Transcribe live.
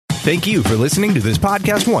Thank you for listening to this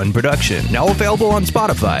Podcast One production. Now available on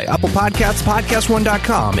Spotify, Apple Podcasts,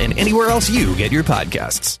 PodcastOne.com, and anywhere else you get your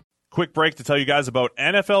podcasts. Quick break to tell you guys about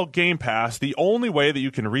NFL Game Pass, the only way that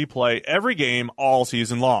you can replay every game all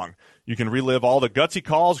season long. You can relive all the gutsy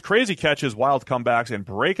calls, crazy catches, wild comebacks, and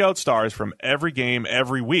breakout stars from every game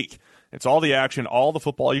every week. It's all the action, all the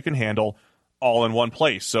football you can handle, all in one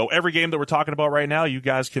place. So every game that we're talking about right now, you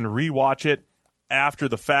guys can rewatch it after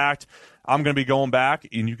the fact. I'm going to be going back,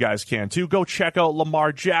 and you guys can too. Go check out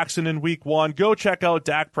Lamar Jackson in Week 1. Go check out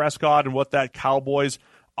Dak Prescott and what that Cowboys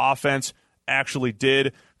offense actually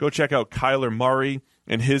did. Go check out Kyler Murray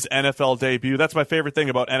and his NFL debut. That's my favorite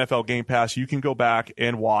thing about NFL Game Pass. You can go back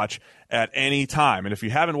and watch at any time. And if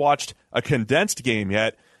you haven't watched a condensed game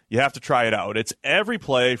yet, you have to try it out. It's every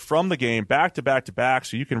play from the game back to back to back,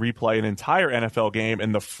 so you can replay an entire NFL game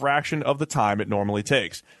in the fraction of the time it normally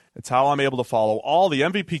takes. It's how I'm able to follow all the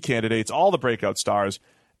MVP candidates, all the breakout stars,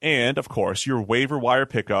 and, of course, your waiver wire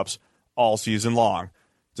pickups all season long.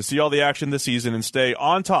 To see all the action this season and stay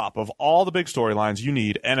on top of all the big storylines, you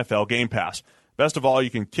need NFL Game Pass. Best of all, you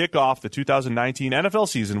can kick off the 2019 NFL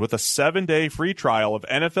season with a 7-day free trial of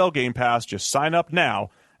NFL Game Pass. Just sign up now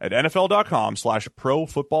at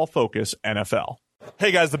NFL.com/ProFootballFocusNFL.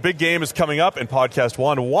 Hey guys, the big game is coming up, and Podcast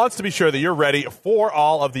One wants to be sure that you're ready for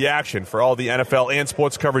all of the action, for all the NFL and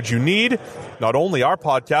sports coverage you need. Not only our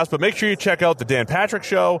podcast, but make sure you check out the Dan Patrick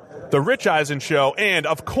Show, the Rich Eisen Show, and,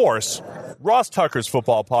 of course, Ross Tucker's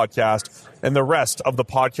football podcast, and the rest of the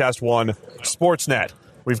Podcast One Sportsnet.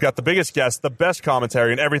 We've got the biggest guests, the best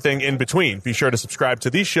commentary, and everything in between. Be sure to subscribe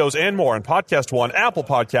to these shows and more on Podcast One, Apple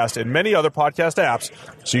Podcast, and many other podcast apps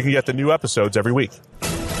so you can get the new episodes every week.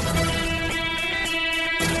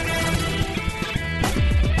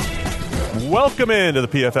 Welcome into the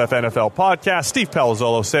PFF NFL podcast. Steve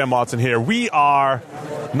Palazzolo, Sam Monson here. We are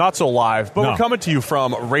not so live, but we're coming to you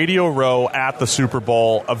from Radio Row at the Super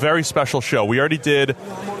Bowl, a very special show. We already did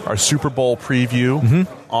our Super Bowl preview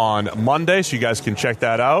on Monday, so you guys can check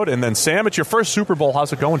that out. And then, Sam, it's your first Super Bowl.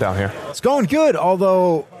 How's it going down here? It's going good,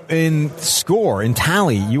 although in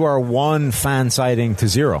tally, you are 1 fan sighting to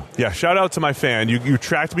 0. Yeah, shout out to my fan. You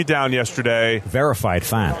tracked me down yesterday. Verified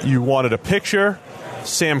fan. You wanted a picture.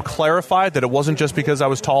 Sam clarified that it wasn't just because I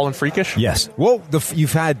was tall and freakish? Yes. Well,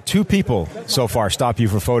 you've had 2 people so far stop you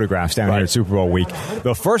for photographs down here at Super Bowl week.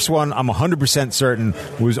 The first one, I'm 100% certain,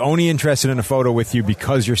 was only interested in a photo with you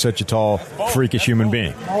because you're such a tall, freakish human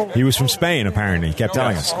being. He was from Spain, apparently. He kept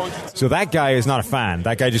telling us. So that guy is not a fan.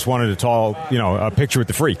 That guy just wanted a picture with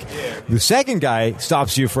the freak. The second guy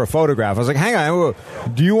stops you for a photograph. I was like, hang on,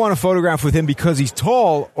 do you want a photograph with him because he's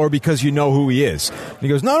tall or because you know who he is? And he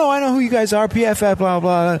goes, no, I know who you guys are, PFF, blah,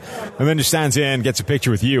 blah, and then just stands in, gets a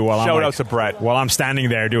picture with you while Shout out to Brett. While I'm standing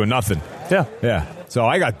there doing nothing. Yeah. So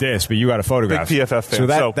I got this, but you got a photograph. Big PFF fan.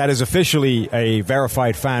 So that is officially a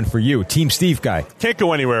verified fan for you. Team Steve guy. Can't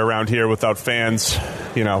go anywhere around here without fans,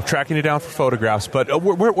 tracking you down for photographs. But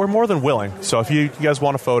we're more than willing. So if you guys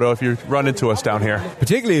want a photo, if you run into us down here.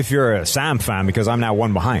 Particularly if you're a Sam fan, because I'm now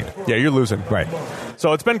 1 behind. Yeah, you're losing. Right.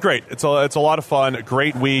 So it's been great. It's a lot of fun.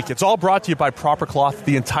 Great week. It's all brought to you by Proper Cloth,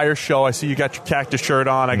 the entire show. I see you got your cactus shirt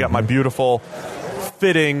on. I got my beautiful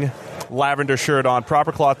fitting lavender shirt on.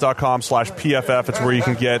 Propercloth.com/PFF. It's where you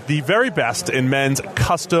can get the very best in men's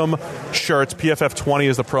custom shirts. PFF20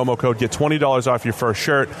 is the promo code. Get $20 off your first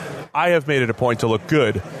shirt. I have made it a point to look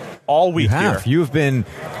good all week here. You've been,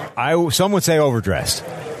 some would say, overdressed.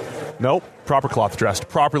 Nope. Proper cloth dressed.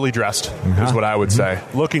 Properly dressed is what I would say.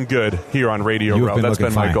 Looking good here on Radio Row. That's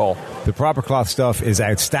been my goal. The Proper Cloth stuff is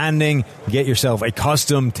outstanding. Get yourself a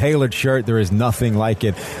custom tailored shirt. There is nothing like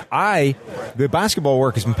it. The basketball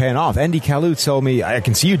work has been paying off. Andy Kalut told me, I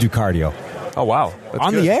can see you do cardio. Oh, wow. That's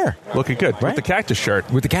on good. The air. Looking good. Right? With the cactus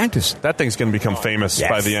shirt. With the cactus. That thing's going to become famous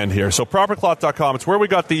by the end here. So propercloth.com. It's where we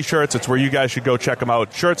got these shirts. It's where you guys should go check them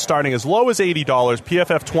out. Shirts starting as low as $80.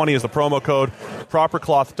 PFF20 is the promo code.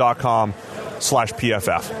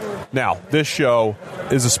 Propercloth.com/PFF. Now, this show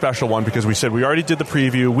is a special one because we said we already did the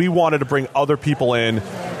preview. We wanted to bring other people in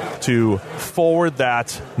to forward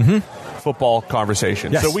that football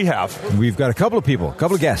conversation. Yes. So we've got a couple of people, a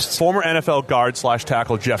couple of guests. Former NFL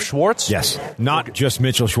guard/tackle Geoff Schwartz. Yes. Not just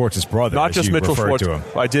Mitchell Schwartz's brother. Not just Mitchell Schwartz. To him.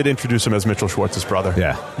 I did introduce him as Mitchell Schwartz's brother.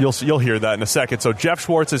 Yeah. You'll hear that in a second. So Geoff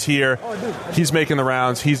Schwartz is here. He's making the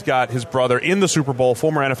rounds. He's got his brother in the Super Bowl,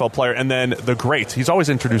 former NFL player, and then the great. He's always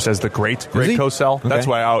introduced as the great Cosell. Okay. That's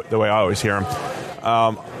the way I always hear him.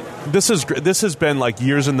 This has been like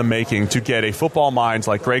years in the making to get a football mind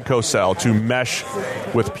like Greg Cosell to mesh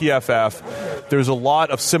with PFF there's a lot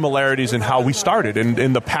of similarities in how we started and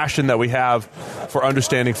in the passion that we have for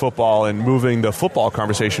understanding football and moving the football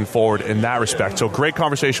conversation forward in that respect. So great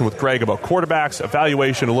conversation with Greg about quarterbacks,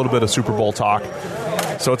 evaluation, a little bit of Super Bowl talk.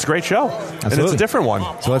 So it's a great show. Absolutely. And it's a different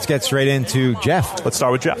one. So let's get straight into Geoff. Let's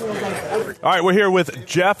start with Geoff. All right, we're here with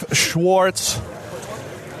Geoff Schwartz,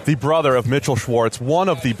 the brother of Mitchell Schwartz, one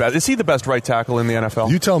of the best. Is he the best right tackle in the NFL?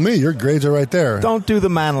 You tell me. Your grades are right there. Don't do the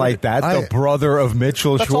man like that. The brother of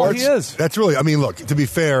Mitchell Schwartz. That's all he is. That's really, I mean, look, to be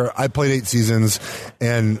fair, I played 8 seasons,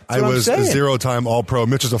 and I was a 0-time All-Pro.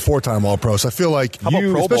 Mitch is a 4-time All-Pro. So I feel like,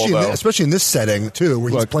 especially in this setting, too,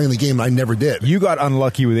 where he's playing the game I never did. You got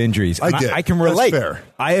unlucky with injuries. I did. I can relate. That's fair.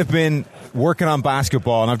 I have been working on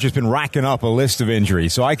basketball, and I've just been racking up a list of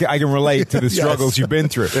injuries. So I can relate to the struggles you've been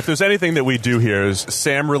through. If there's anything that we do here is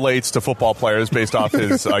Sam relates to football players based off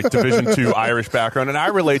his Division II Irish background, and I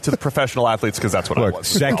relate to the professional athletes because that's what I was.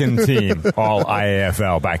 Second team all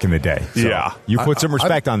IAFL back in the day. So yeah. You put some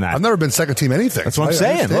respect on that. I've never been second team anything. That's what I'm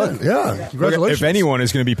saying. Look. Yeah. Congratulations. If anyone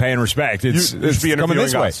is going to be paying respect, it's be coming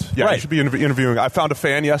this way. Yeah, right. You should be interviewing. I found a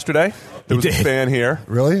fan yesterday. There was a fan here.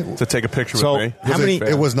 Really? To take a picture with me. How many?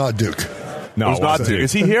 It was not Duke. No, it was not Duke.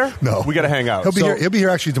 Is he here? No. We got to hang out. He'll be here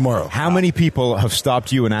actually tomorrow. How many people have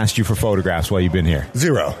stopped you and asked you for photographs while you've been here?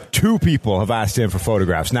 0. 2 people have asked him for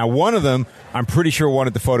photographs. Now, one of them, I'm pretty sure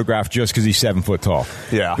wanted the photograph just because he's 7 foot tall.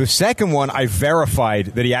 Yeah. The second one, I verified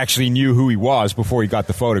that he actually knew who he was before he got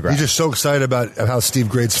the photograph. He's just so excited about how Steve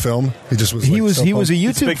grades film. He just was. He was a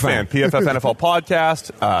YouTube big fan. PFF NFL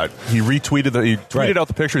podcast. He retweeted. He tweeted out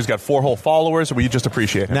the picture. He's got 4 whole followers. We just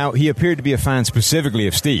appreciate him. Now, he appeared to be a fan specifically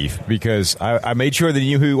of Steve because I made sure that he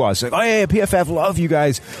knew who he was. Like, oh yeah, PFF, love you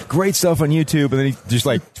guys. Great stuff on YouTube. And then he just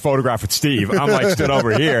photographed with Steve. I'm stood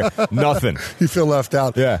over here, nothing. You feel left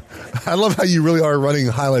out. Yeah. I love how you really are running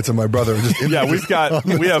highlights of my brother. Yeah, we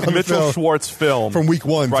have Mitchell Schwartz film from week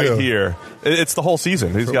 1 right here. It's the whole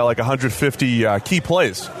season. He's got 150 key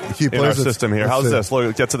plays in our system here. How's this?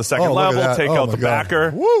 Look, get to the second level, take out the backer.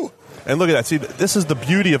 Woo! And look at that. See, this is the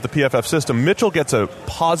beauty of the PFF system. Mitchell gets a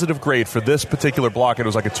positive grade for this particular block. It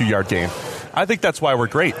was like a 2-yard gain. I think that's why we're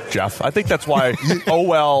great, Geoff. I think that's why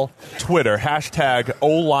OL Twitter, hashtag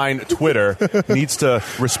O-line Twitter, needs to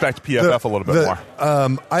respect PFF a little bit more.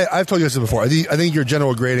 I've told you this before. I think your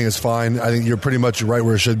general grading is fine. I think you're pretty much right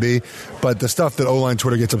where it should be. But the stuff that O-line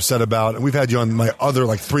Twitter gets upset about, and we've had you on my other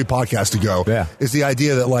 3 podcasts ago, is the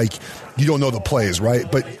idea that you don't know the plays,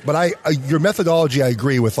 right? But your methodology, I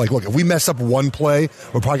agree with. Look, if we mess up one play,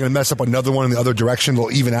 we're probably going to mess up another one in the other direction.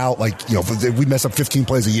 It'll even out. If we mess up 15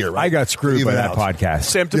 plays a year, right? I got screwed by that podcast.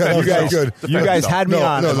 Sam, you guys had me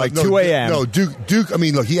on at 2 a.m. No, Duke. I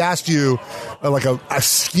mean, look, he asked you a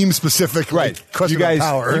scheme specific question you guys, of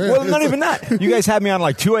power. Well, not even that. You guys had me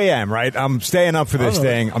on 2 a.m. Right? I'm staying up for this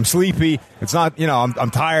thing. I'm sleepy. It's not.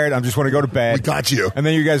 I'm tired. I just want to go to bed. We got you. And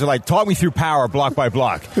then you guys are talk me through power block by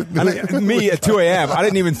block. And me at 2 a.m. I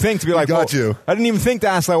didn't even think to be got you. I didn't even think to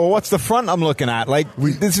ask what's the front I'm looking at?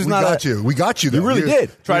 This is not. We got you. Though. You really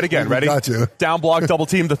did. Try it again. Ready? Got you. Down block, double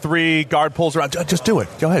team the 3, guard pulls around. Just do it.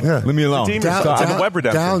 Go ahead. Yeah. Leave me alone.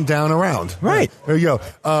 Down, around. Right. There you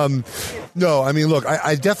go. No, I mean, look,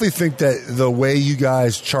 I definitely think that the way you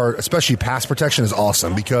guys chart, especially pass protection, is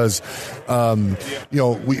awesome because,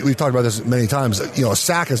 we've talked about this many times. A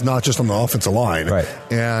sack is not just on the offensive line. Right.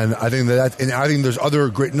 And I think and I think there's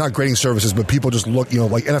other not grading services, but people just look,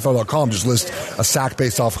 like NFL.com just list a sack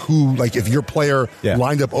based off who, if your player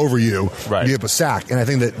lined up over you, you give up a sack. And I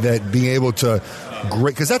think that being able to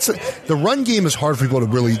grade, because the run game is hard for people to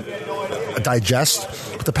really digest.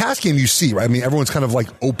 But the pass game you see, right? I mean, everyone's kind of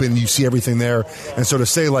open. You see everything there. And so to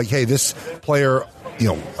say hey, this player,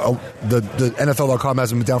 the NFL.com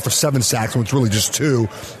has him down for 7 sacks when it's really just 2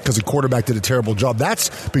 because the quarterback did a terrible job.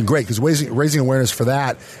 That's been great because raising awareness for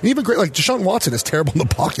that. And even great, Deshaun Watson is terrible in the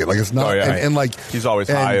pocket. It's not. And he's always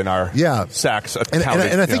high in our sacks. And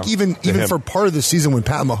I think even for part of the season when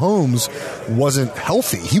Pat Mahomes wasn't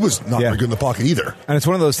healthy, he was not very good in the pocket either. And it's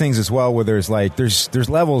one of those things as well where there's there's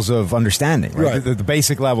levels of understanding. Right? The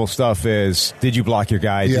basic level stuff is, did you block your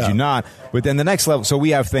guy? Did you not? But then the next level, so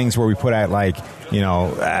we have things where we put out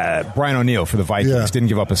Brian O'Neill for the Vikings didn't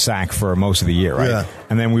give up a sack for most of the year, right? Yeah.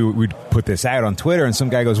 And then we'd put this out on Twitter, and some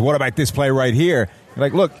guy goes, what about this play right here?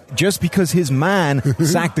 Look, just because his man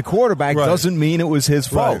sacked the quarterback doesn't mean it was his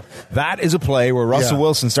fault. Right. That is a play where Russell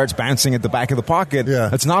Wilson starts bouncing at the back of the pocket.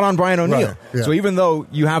 That's not on Brian O'Neill. Right. Yeah. So even though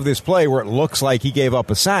you have this play where it looks like he gave up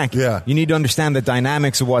a sack, you need to understand the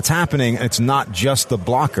dynamics of what's happening, and it's not just the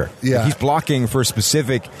blocker. Yeah. He's blocking for a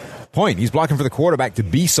specific point. He's blocking for the quarterback to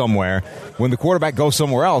be somewhere. When the quarterback goes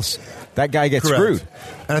somewhere else, that guy gets screwed.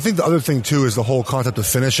 And I think the other thing too is the whole concept of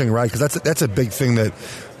finishing, right? Because that's a big thing that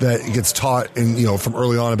gets taught from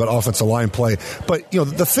early on about offensive line play. But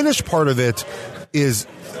the finish part of it is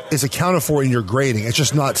accounted for in your grading. It's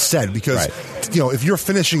just not said because if you're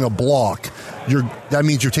finishing a block, that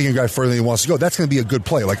means you're taking a guy further than he wants to go. That's going to be a good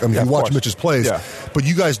play. Like you watch Mitch's plays, but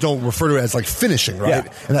you guys don't refer to it as like finishing, right?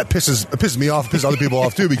 Yeah. And that pisses me off, pisses other people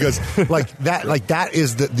off too, because that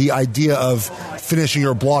is the idea of finishing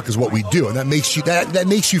your block is what we do, and that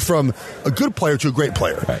makes you from a good player to a great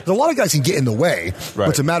player. Right. A lot of guys can get in the way, but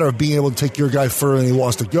it's a matter of being able to take your guy further than he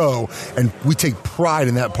wants to go, and we take pride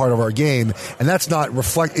in that part of our game, and that's not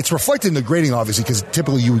it's reflected in the grading, obviously, because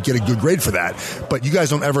typically you would get a good grade for that, but you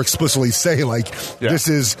guys don't ever explicitly say this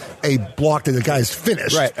is a block that the guy's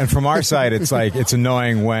finished. Right, and from our side, it's it's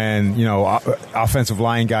annoying when offensive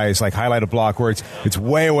line guys highlight a block where it's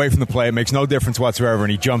way away from the play, it makes no difference whatsoever,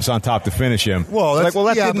 and he jumps on top to finish him. Well,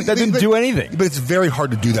 that didn't do anything. But it's very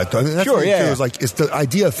hard to do that, though. I mean, that's it's the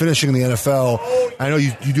idea of finishing in the NFL. I know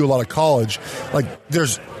you do a lot of college.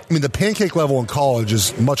 The pancake level in college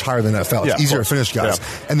is much higher than NFL. It's easier to finish guys.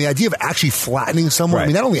 Yeah. And the idea of actually flattening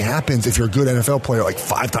someone, that only happens if you're a good NFL player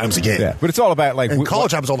 5 times a game. Yeah. But it's all about and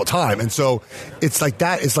college happens all the time. And so it's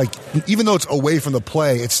that. It's even though it's away from the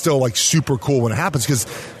play, it's still super cool when it happens because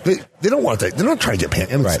they don't want to. They're not trying to get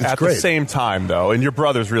pancaked. It's at great. The same time, though, and your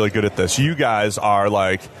brother's really good at this. You guys are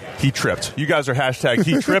he tripped. You guys are hashtag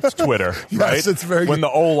he tripped Twitter, right? Yes, it's very when good.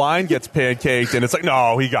 the O-line gets pancaked and it's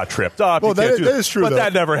no, he got tripped up. Well, that is true, but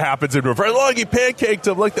that never happens in reverse. He pancaked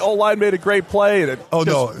him. The O-line made a great play. And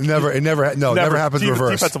never happens in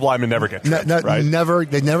reverse. Defensive linemen never get tripped, right? Never.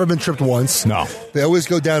 They've never been tripped once. No. They always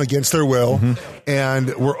go down against their will,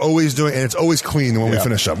 and we're always doing, and it's always clean when we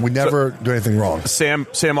finish up. We never do anything wrong. Sam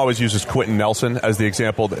always uses Quentin Nelson as the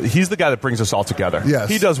example. He's the guy that brings us all together. Yes.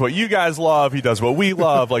 He does what you guys love. He does what we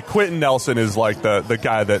love. Quentin Nelson is the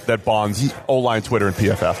guy that bonds O-line, Twitter, and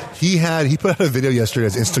PFF. He put out a video yesterday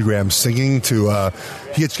on his Instagram singing to.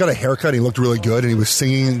 He had got a haircut. He looked really good, and he was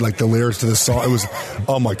singing the lyrics to the song. It was,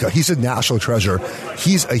 oh my god, he's a national treasure.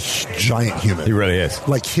 He's a giant human. He really is.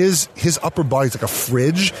 His upper body's like a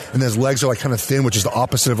fridge, and his legs are kind of thin, which is the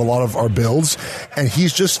opposite of a lot of our builds. And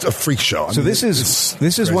he's just a freak show. This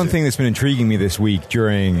is one thing that's been intriguing me this week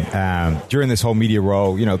during this whole media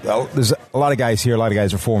row. There's a lot of guys here. A lot of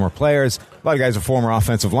guys are former players. A lot of guys are former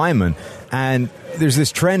offensive linemen, and there's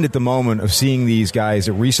this trend at the moment of seeing these guys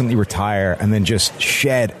that recently retire and then just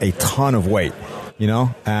shed a ton of weight.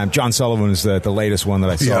 John Sullivan is the latest one that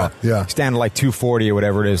I saw. Yeah. Standing 240 or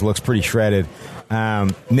whatever it is, looks pretty shredded.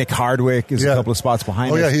 Nick Hardwick is a couple of spots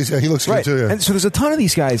behind. Oh yeah, he looks good too. Yeah. And so there's a ton of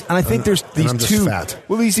these guys, and I think there's these two. Fat.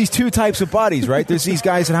 Well, these two types of bodies, right? There's these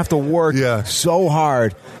guys that have to work so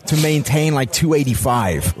hard to maintain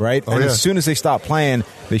 285, right? And as soon as they stop playing,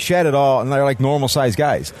 they shed it all, and they're normal sized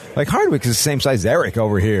guys. Hardwick is the same size as Eric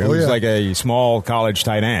over here, who's a small college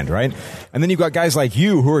tight end, right? And then you've got guys like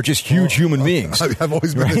you who are just huge human beings. I've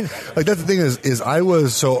always been that's the thing is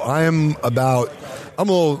I'm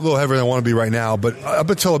a little heavier than I want to be right now, but up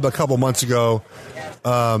until a couple months ago,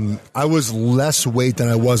 I was less weight than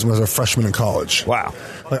I was when I was a freshman in college. Wow.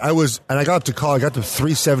 I got up to college. I got to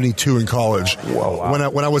 372 in college. Whoa, wow.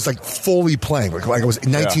 When I was fully playing. I was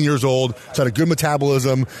 19 years old, so I had a good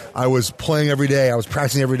metabolism. I was playing every day. I was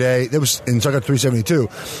practicing every day. So I got 372.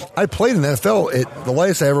 I played in the NFL. The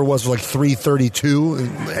lightest I ever was 332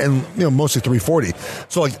 and mostly 340.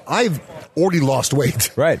 So I've already lost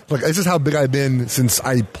weight. Right. This is how big I've been since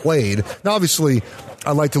I played. Now, obviously,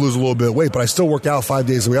 I like to lose a little bit of weight, but I still work out 5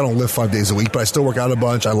 days a week. I don't lift 5 days a week, but I still work out a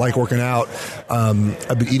bunch. I like working out.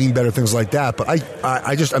 I've been eating better, things like that. But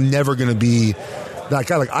I'm never going to be that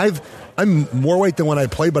guy. I'm more weight than when I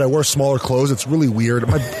play, but I wear smaller clothes. It's really weird.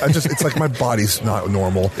 It's my body's not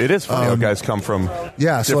normal. It is funny how guys come from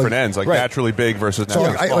different ends, naturally big versus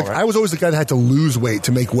naturally small. I was always the guy that had to lose weight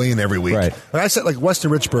to make weigh-in every week. Right. I said,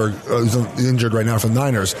 Weston Richburg, who's injured right now for the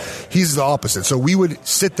Niners, he's the opposite. So we would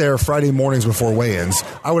sit there Friday mornings before weigh-ins.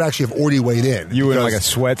 I would actually have already weighed in. You in a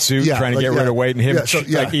sweatsuit trying to get rid of weight, and him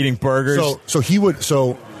eating burgers.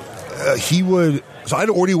 So I'd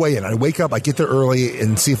already weigh in. I'd wake up, I'd get there early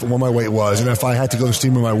and see what my weight was. And if I had to go to the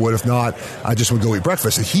steam room, I would. If not, I just would go eat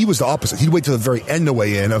breakfast. And he was the opposite. He'd wait till the very end to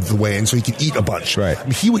weigh in of the weigh-in so he could eat a bunch. Right.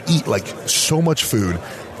 He would eat so much food.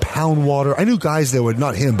 Pound water. I knew guys that would,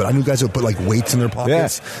 not him, but I knew guys that would put weights in their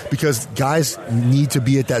pockets because guys need to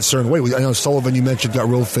be at that certain weight. I know Sullivan, you mentioned, got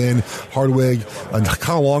real thin. Hardwick,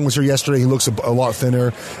 Kyle Long was here yesterday. He looks a lot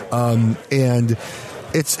thinner.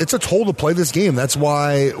 it's a toll to play this game. That's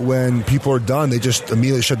why when people are done, they just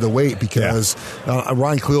immediately shed the weight because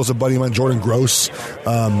Ryan Cleel's a buddy of mine, Jordan Gross.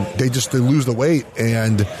 They lose the weight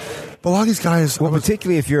and. But a lot of these guys,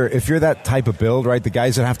 particularly if you're that type of build, right? The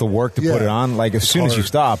guys that have to work to put it on, like as soon as you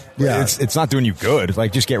stop, it's not doing you good.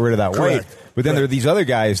 Like just get rid of that weight. But then there are these other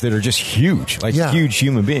guys that are just huge, huge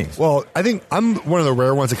human beings. Well, I think I'm one of the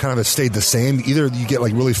rare ones that kind of has stayed the same. Either you get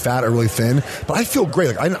like really fat or really thin. But I feel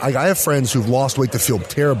great. Like I have friends who've lost weight that feel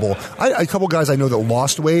terrible. A couple guys I know that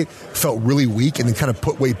lost weight felt really weak and then kind of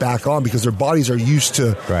put weight back on because their bodies are used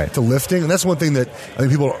to lifting. And that's one thing that I think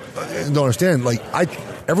people don't understand. Like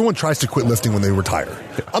everyone tries to quit lifting when they retire.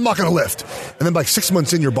 I'm not going to lift. And then like 6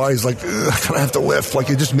 months in, your body's like, I kind of have to lift. Like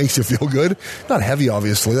it just makes you feel good. Not heavy,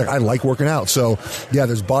 obviously. Like I like working out. So yeah,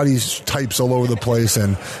 there's body types all over the place.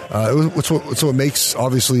 And it's what makes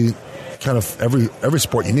obviously kind of every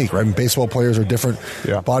sport unique, right? I mean, baseball players are different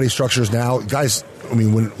body structures now. Guys, I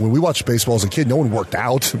mean, when we watched baseball as a kid, no one worked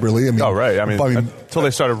out, really. I mean, until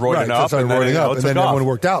they started roiding up. And then everyone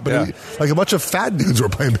worked out. But like a bunch of fat dudes were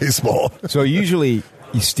playing baseball. So usually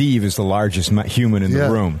Steve is the largest human in the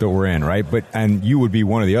room that we're in, right? And you would be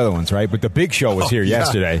one of the other ones, right? But the Big Show was here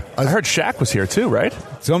yesterday. I heard Shaq was here too, right?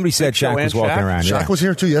 Somebody said Shaq was walking around. Shaq was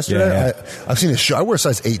here too yesterday. I've seen his show. I wear a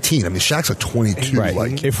size 18. I mean, Shaq's a 22. Right.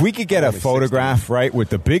 Like, if we could get a photograph, right, with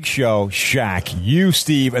the Big Show, Shaq, you,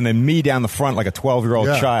 Steve, and then me down the front like a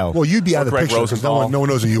 12-year-old child. Well, you'd be out of the picture because no one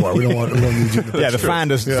knows who you are. We don't need you in the picture. Yeah, the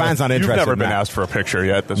fan's not interested. You've never in been that. asked for a picture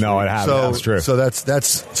yet. No, I haven't. That's true. So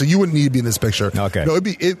so you wouldn't need to be in this picture. Okay. No,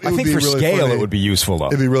 it would be for really scale, funny. it would be useful though.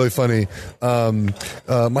 It'd be really funny.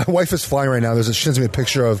 My wife is flying right now. She sends me a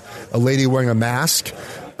picture of a lady wearing a mask.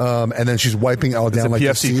 And then she's wiping all down like PFC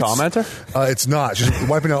the seats. commenter? It's not. She's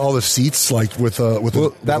wiping out all the seats like with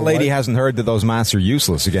that lady hasn't heard that those masks are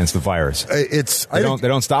useless against the virus. They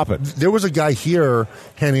don't stop it. There was a guy here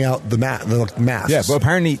handing out the masks. Yeah, but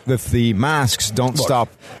apparently the masks don't stop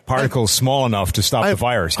particles small enough to stop the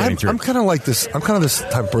virus getting through. I'm kind of like this. I'm kind of this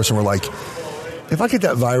type of person where like, if I get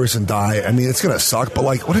that virus and die, I mean, it's going to suck, but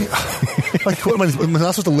like, what am I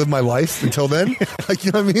not supposed to live my life until then? Like,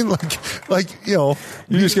 you know what I mean? Like, you know.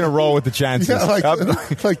 You're just going to roll with the chances. Yeah,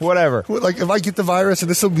 like whatever. Like, if I get the virus,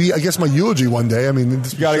 and this will be, I guess, my eulogy one day. I mean,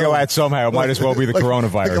 you got to go out somehow. It might as well be the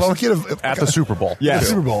coronavirus. At the Super Bowl. Yeah. The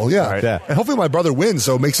Super Bowl, yeah. Right. Yeah. And hopefully my brother wins,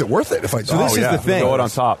 so it makes it worth it if I die. So this is the thing. Go it on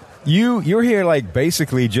top. You're here like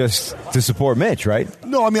basically just to support Mitch, right?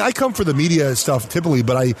 No, I mean I come for the media stuff typically,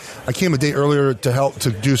 but I came a day earlier to help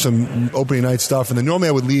to do some opening night stuff, and then normally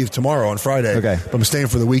I would leave tomorrow on Friday. Okay, but I'm staying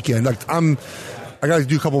for the weekend. Like I got to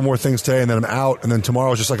do a couple more things today, and then I'm out, and then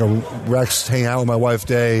tomorrow is just like a Rex hang out with my wife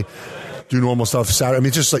day. Do normal stuff Saturday. I mean,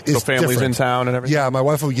 it's just like it's family's different. in town and everything. Yeah, my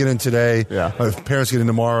wife will get in today. Yeah, my parents get in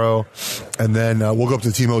tomorrow, and then we'll go up to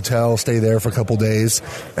the team hotel, stay there for a couple days,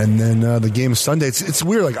 and then the game is Sunday. It's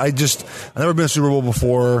weird. Like I've never been to a Super Bowl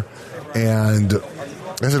before, and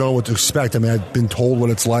I guess I don't know what to expect. I mean, I've been told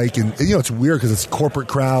what it's like, and you know, it's weird because it's a corporate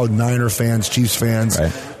crowd, Niner fans, Chiefs fans,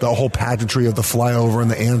 the whole pageantry of the flyover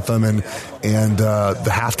and the anthem and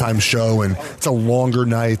the halftime show, and it's a longer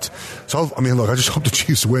night. So I mean, look, I just hope the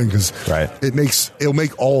Chiefs win because it'll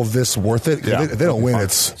make all of this worth it. Yeah. If they don't win,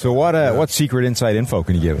 it's so. What secret inside info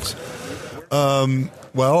can you give us?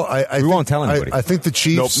 Well, we won't tell anybody. I think the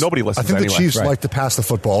Chiefs. Nobody listens. I think anyway. The Chiefs like to pass the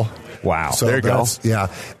football. Wow. So there you go.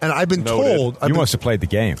 Yeah. And I've been told. You must have played the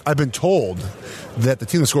game. I've been told that the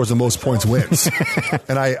team that scores the most points wins.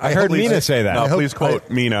 And I heard Mina say that. No, please quote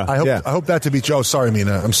Mina. I hope that to be true. Oh, sorry,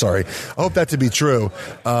 Mina. I'm sorry. I hope that to be true.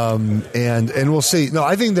 And we'll see. No,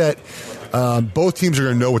 I think that both teams are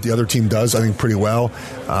going to know what the other team does, I think, pretty well.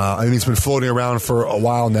 I mean, it's been floating around for a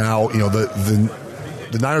while now. You know,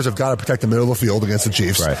 the Niners have got to protect the middle of the field against the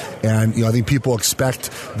Chiefs. Right. And, you know, I think people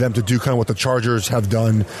expect them to do kind of what the Chargers have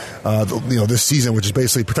done, this season, which is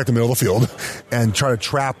basically protect the middle of the field and try to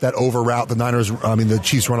trap that over route. The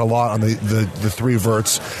Chiefs run a lot on the three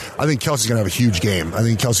verts. I think Kelsey's going to have a huge game. I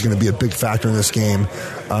think Kelsey's going to be a big factor in this game.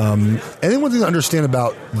 And then one thing to understand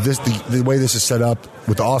about this, the way this is set up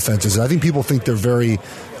with the offense is I think people think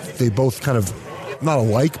they both kind of, not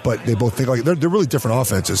alike, but they both think like they're really different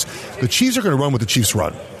offenses. The Chiefs are going to run what the Chiefs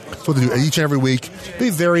run. That's what they do each and every week.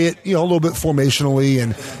 They vary it, a little bit formationally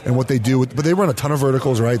and what they do. But they run a ton of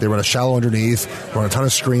verticals, right? They run a shallow underneath, run a ton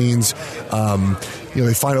of screens.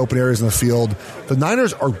 They find open areas in the field. The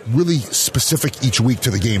Niners are really specific each week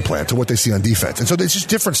to the game plan, to what they see on defense. And so it's just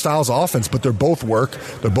different styles of offense, but they're both work.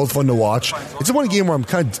 They're both fun to watch. It's the one game where I'm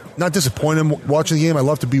kind of not disappointed in watching the game. I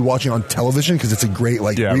love to be watching on television because it's a great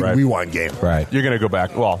rewind game. Right. You're going to go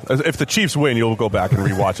back. Well, if the Chiefs win, you'll go back and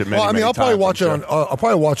rewatch it many I'll probably times, watch it on. I'll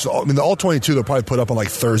probably watch the all 22 they'll probably put up on like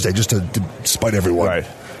Thursday just to spite everyone. Right.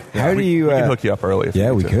 How do you? We can hook you up early.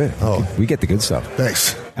 Yeah, we could. Oh, we get the good stuff.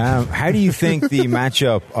 Thanks. How do you think the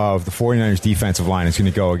matchup of the 49ers defensive line is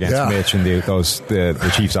going to go against Mitch and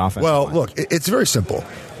the Chiefs offense? Well, look, it's very simple.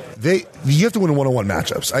 You have to win one-on-one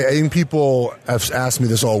matchups. I think people have asked me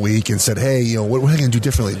this all week and said, "Hey, what are they going to do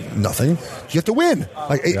differently?" Nothing. You have to win.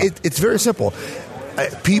 It's very simple. I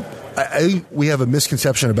think we have a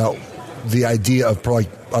misconception about the idea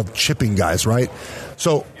of chipping guys, right?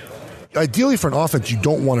 So, ideally for an offense, you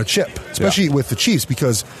don't want to chip, especially with the Chiefs,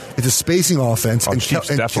 because it's a spacing offense, and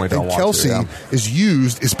Kelsey is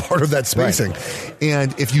used as part of that spacing. Right.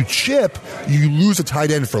 And if you chip, you lose a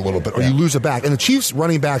tight end for a little bit, or you lose a back. And the Chiefs'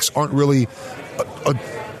 running backs aren't really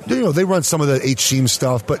they run some of the H-seam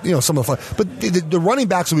stuff, but some of the fun. But the running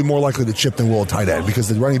backs will be more likely to chip than will a tight end, because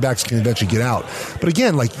the running backs can eventually get out. But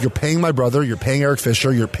again, you're paying my brother, you're paying Eric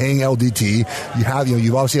Fisher, you're paying LDT.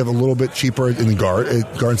 You obviously have a little bit cheaper in the guard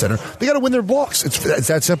and center. They got to win their blocks. It's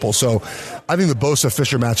that simple. So I think the Bosa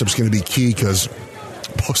Fisher matchup is going to be key, because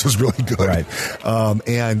Bosa's really good. Right.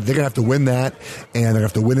 And they're going to have to win that, and they're going to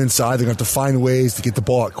have to win inside. They're going to have to find ways to get the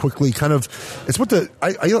ball out quickly. It's what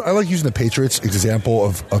I like using the Patriots example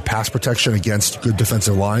of pass protection against good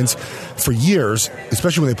defensive lines. For years,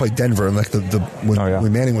 especially when they played Denver and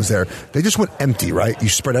when Manning was there, they just went empty, right? You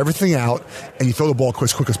spread everything out and you throw the ball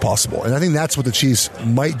as quick as possible. And I think that's what the Chiefs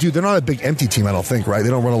might do. They're not a big empty team, I don't think, right? They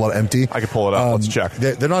don't run a lot of empty. I can pull it up. Let's check.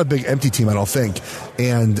 They're not a big empty team, I don't think.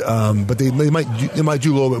 And but they might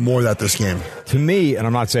do a little bit more of that this game. To me, and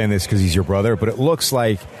I'm not saying this because he's your brother, but it looks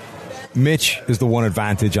like Mitch is the one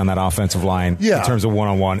advantage on that offensive line in terms of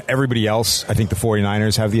one-on-one. Everybody else, I think the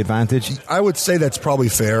 49ers have the advantage. I would say that's probably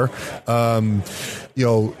fair.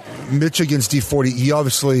 Mitch against D40, he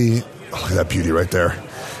obviously... look at that beauty right there.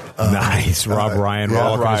 Nice. Rob Ryan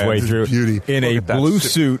walking his way through in a blue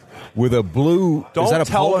suit with a blue... Don't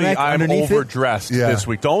tell me I'm overdressed this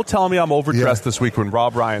week. Don't tell me I'm overdressed this week when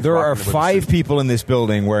Rob Ryan's There are 5 people in this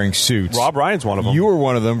building wearing suits. Rob Ryan's one of them. You are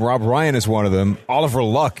one of them. Rob Ryan is one of them. Oliver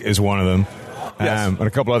Luck is one of them. And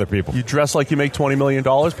a couple other people. You dress like you make $20 million.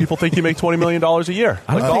 People think you make $20 million a year.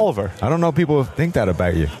 Like Oliver. I don't know if people think that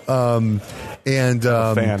about you.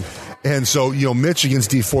 Fan. And so, Mitch against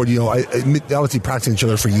D Ford, they obviously practicing each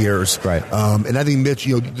other for years. Right. And I think Mitch,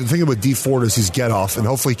 the thing about D Ford is his get off, and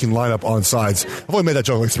hopefully he can line up on sides. I've only made that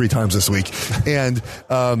joke like 3 times this week. And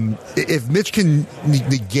if Mitch can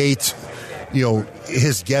negate,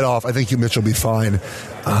 his get off, I think Mitch will be fine.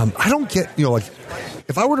 I don't get,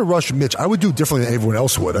 if I were to rush Mitch, I would do differently than everyone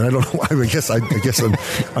else would. And I don't know.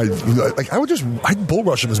 I'd bull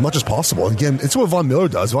rush him as much as possible. And again, it's what Von Miller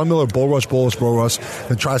does. Von Miller bull rush,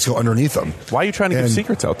 and tries to go underneath him. Why are you trying to give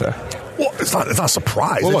secrets out there? Well, it's not a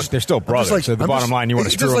surprise. Well, look, they're still brothers. So the bottom line, you want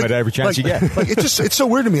to screw him at every chance you get. It's so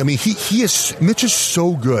weird to me. I mean, Mitch is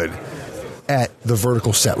so good at the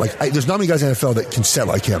vertical set. There's not many guys in the NFL that can set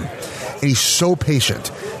like him. And he's so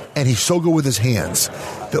patient. And he's so good with his hands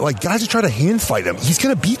that guys that try to hand fight him, he's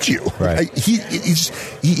going to beat you. Right.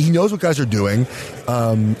 He knows what guys are doing.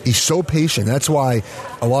 He's so patient. That's why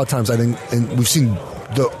a lot of times I think, and we've seen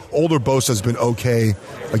the older Bosa has been okay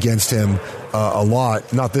against him a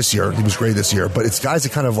lot. Not this year. He was great this year. But it's guys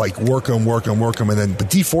that kind of work him. And then, but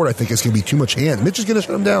D Ford, I think, is going to be too much hand. Mitch is going to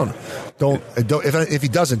shut him down. If he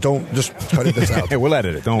doesn't, don't just cut this out. Hey, we'll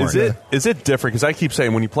edit it. Don't worry. Is it different? Because I keep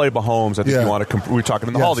saying when you play Mahomes, I think you want to, we were talking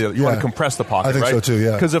in the hall the other, you want to compress the pocket, I think right? so too,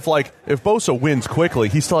 yeah. Because if Bosa wins quickly,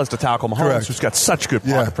 he still has to tackle Mahomes, who's got such good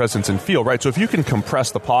pocket presence and feel, right? So if you can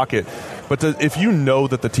compress the pocket, but if you know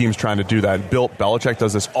that the team's trying to do that, Bill Belichick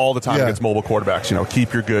does this all the time against mobile quarterbacks,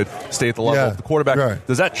 keep your good, stay at the level of the quarterback. Right.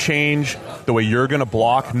 Does that change the way you're going to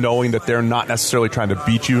block, knowing that they're not necessarily trying to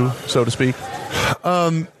beat you, so to speak?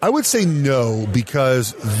 I would say no,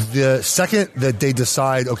 because the second that they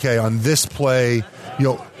decide, okay, on this play,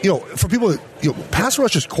 for people that, pass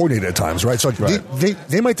rush is coordinated at times, right? So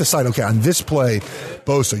they might decide, okay, on this play,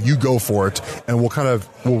 Bosa, you go for it, and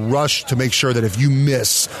we'll rush to make sure that if you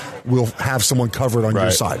miss, we'll have someone covered on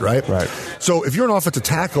your side, right? Right. So if you're an offensive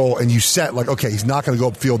tackle and you set okay, he's not going to go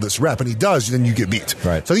upfield this rep, and he does, then you get beat.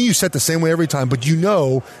 Right. So I think you set the same way every time, but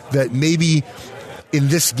that maybe in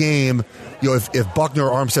this game, if Buckner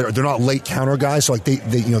or Armstead, they're not late counter guys, so they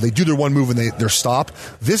do their one move and they're stopped.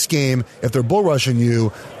 This game, if they're bull rushing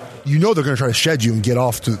you, they're going to try to shed you and get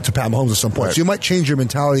off to Pat Mahomes at some point. Right. So you might change your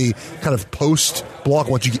mentality kind of post block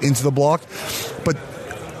once you get into the block. But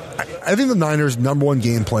I think the Niners' number one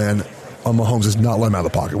game plan on Mahomes is not let him out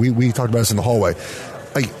of the pocket. We talked about this in the hallway.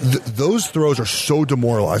 Those throws are so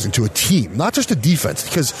demoralizing to a team, not just a defense,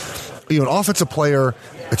 because an offensive player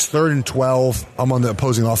It's 3rd and 12. I'm on the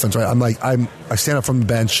opposing offense, right? I stand up from the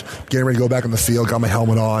bench, getting ready to go back on the field, got my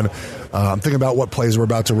helmet on. I'm thinking about what plays we're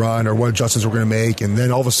about to run or what adjustments we're going to make. And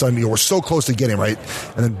then all of a sudden, we're so close to getting right.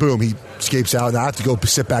 And then boom, he escapes out. And I have to go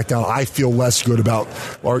sit back down. I feel less good about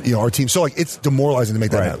our team. So it's demoralizing to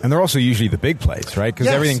make that happen. And they're also usually the big plays, right? Because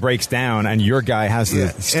everything breaks down and your guy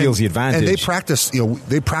steals the advantage. And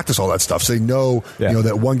they practice all that stuff. So they know,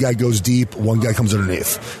 that one guy goes deep, one guy comes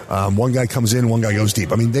underneath. One guy comes in, one guy goes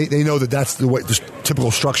deep. I mean, they know that's the way, the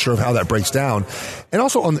typical structure of how that breaks down. And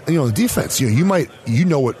also on the defense,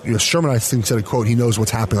 what Sherman, I think, said a quote, he knows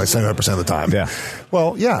what's happening like 75% of the time. Yeah.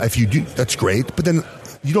 Well, if you do, that's great. But then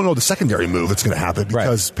you don't know the secondary move that's going to happen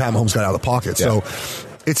because Pat Mahomes got out of the pocket. Yeah. So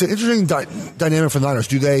it's an interesting dynamic for the Niners.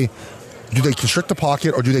 Do they constrict the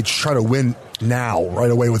pocket or do they try to win now,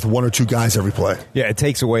 right away, with one or two guys every play? Yeah, it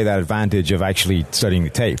takes away that advantage of actually studying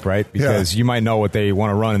the tape, right? Because you might know what they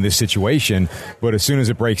want to run in this situation, but as soon as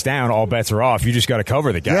it breaks down, all bets are off. You just got to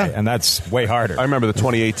cover the guy, and that's way harder. I remember the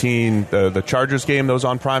 2018, the Chargers game that was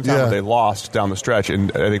on primetime, where they lost down the stretch,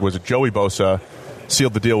 and I think it was Joey Bosa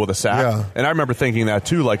sealed the deal with a sack. Yeah. And I remember thinking that,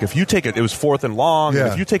 too. Like, if you take it was 4th and long, and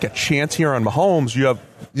if you take a chance here on Mahomes,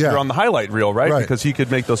 you're on the highlight reel, right? Because he could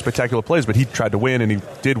make those spectacular plays, but he tried to win, and he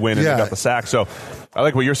did win, and he got the sack. So I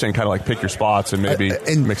like what you're saying, kind of like pick your spots and maybe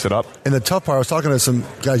mix it up. And the tough part, I was talking to some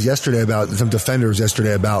guys some defenders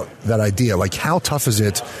yesterday about that idea. Like, how tough is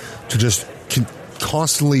it to just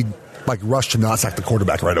constantly rush to not sack the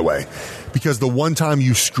quarterback right away? Because the one time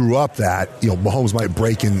you screw up that, Mahomes might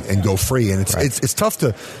break and go free. And it's tough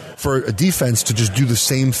for a defense to just do the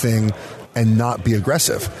same thing and not be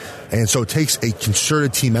aggressive. And so it takes a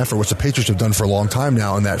concerted team effort, which the Patriots have done for a long time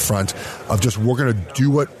now on that front, of just, we're going to do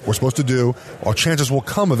what we're supposed to do. Our chances will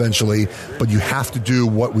come eventually, but you have to do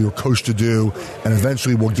what we were coached to do, and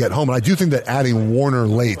eventually we'll get home. And I do think that adding Warner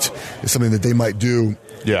late is something that they might do,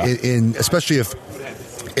 especially if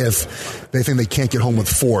they think they can't get home with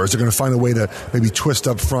 4s. They're going to find a way to maybe twist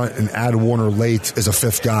up front and add Warner late as a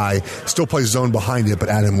 5th guy. Still play zone behind it, but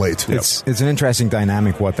add him late. It's an interesting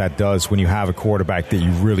dynamic what that does when you have a quarterback that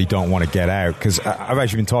you really don't want to get out. Because I've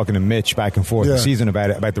actually been talking to Mitch back and forth this season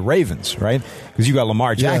about the Ravens, right? Because you got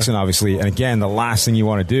Lamar Jackson, obviously. And again, the last thing you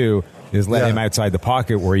want to do is let him outside the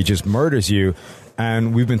pocket where he just murders you.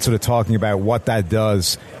 And we've been sort of talking about what that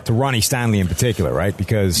does to Ronnie Stanley in particular, right?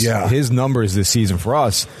 Because his numbers this season for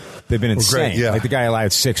us, they've been insane. Great, Like, the guy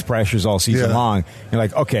allowed 6 pressures all season long. You're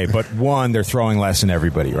like, okay, but 1, they're throwing less than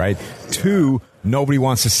everybody, right? 2, nobody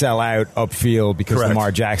wants to sell out upfield because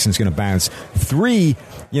Lamar Jackson's going to bounce. 3,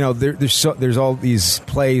 there's all these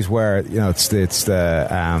plays where it's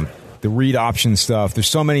the read option stuff. There's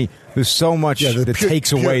so much that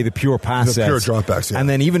takes away the pure pass sets. Pure dropbacks, And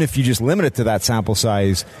then even if you just limit it to that sample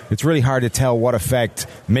size, it's really hard to tell what effect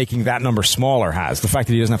making that number smaller has. The fact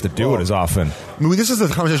that he doesn't have to do it as often. I mean, this is the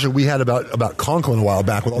conversation we had about Conklin a while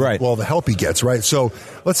back with all the help he gets, right? So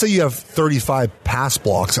let's say you have 35 pass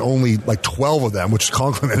blocks, only 12 of them, which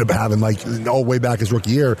Conklin ended up having all the way back his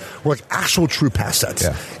rookie year, were actual true pass sets.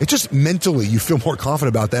 Yeah. It just mentally you feel more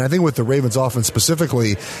confident about that. And I think with the Ravens offense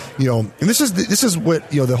specifically, and this is what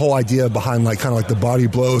the whole idea behind the body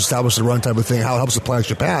blow, establish the run type of thing, how it helps the play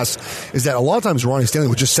action pass, is that a lot of times Ronnie Stanley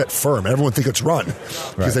would just set firm. Everyone think it's run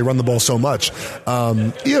because they run the ball so much.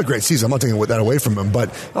 He had a great season. I'm not taking that away from him, but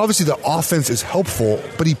obviously the offense is helpful,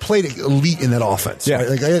 but he played elite in that offense. Yeah.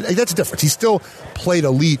 Right? That's a difference. He still played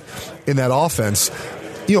elite in that offense.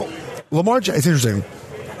 Lamar, it's interesting,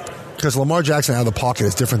 because Lamar Jackson out of the pocket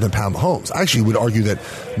is different than Pat Mahomes. I actually would argue that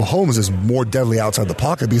Mahomes is more deadly outside the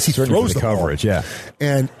pocket because he throws the coverage, ball.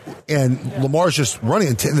 And Lamar's just running.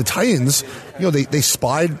 And the Titans, they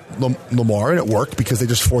spied Lamar, and it worked because they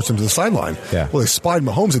just forced him to the sideline. Yeah. Well, they spied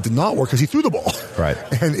Mahomes. It did not work because he threw the ball. Right.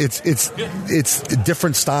 And it's a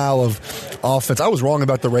different style of offense. I was wrong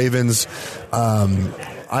about the Ravens. I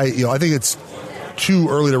think it's too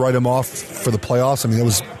early to write him off for the playoffs. I mean, it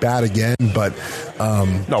was bad again, but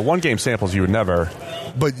no, 1 game samples you would never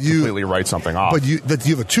completely write something off. But you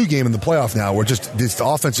have a 2 game in the playoff now where the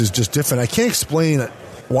offense is just different. I can't explain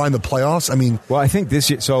why in the playoffs. I mean, I think this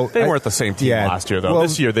year. So they weren't the same team last year, though.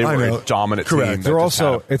 This year they were a dominant team. They're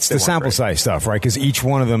also it's the sample size stuff, right? Because each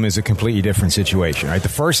one of them is a completely different situation, right? The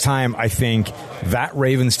first time I think that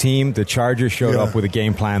Ravens team, the Chargers showed up with a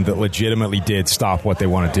game plan that legitimately did stop what they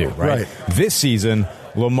want to do, right? This season,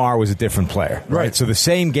 Lamar was a different player, right? So the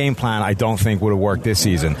same game plan I don't think would have worked this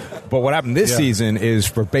season. But what happened this season is,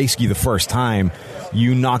 for basically the first time,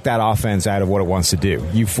 you knock that offense out of what it wants to do.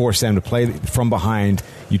 You force them to play from behind.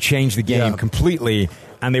 You change the game completely.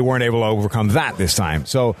 and they weren't able to overcome that this time.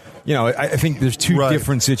 So, I think there's two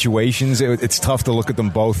different situations. It's tough to look at them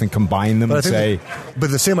both and combine them and say...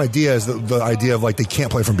 But the same idea is the idea of, like, they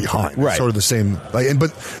can't play from behind. Right. It's sort of the same.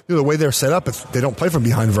 But the way they're set up, they don't play from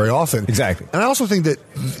behind very often. Exactly. And I also think that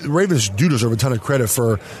Ravens do deserve a ton of credit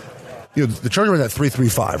for... the Chargers ran that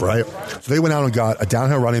 3-3-5, right? So they went out and got a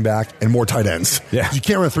downhill running back and more tight ends. Yeah. You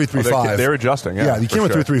can't run a 3-3-5. They're adjusting, Yeah, you can't run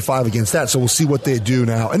 3-3-5 against that, so we'll see what they do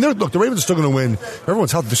now. And look, the Ravens are still going to win.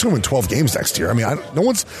 Everyone's healthy. They're still going to win 12 games next year. I mean, no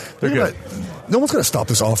one's going to stop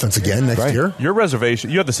this offense again next year. Your reservation,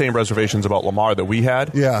 you had the same reservations about Lamar that we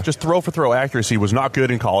had. Yeah. Just throw-for-throw accuracy was not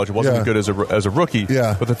good in college. It wasn't good as a rookie.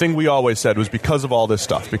 Yeah. But the thing we always said was because of all this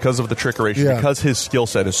stuff, because of the trickery, because his skill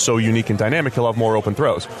set is so unique and dynamic, he'll have more open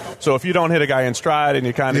throws. So if you don't hit a guy in stride and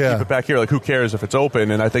you kind of keep it back here, like, who cares if it's open?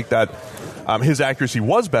 And I think that his accuracy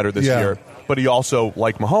was better this year. But he also,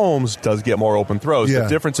 like Mahomes, does get more open throws. The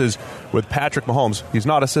difference is with Patrick Mahomes, he's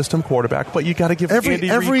not a system quarterback, but you got to give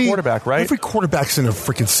Andy Reid quarterback, right? Every quarterback's in a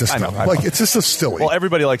freaking system. I know. It's just so silly. Well,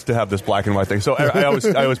 everybody likes to have this black and white thing, so I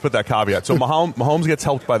always put that caveat. So Mahomes gets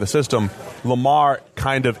helped by the system. Lamar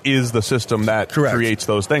kind of is the system that creates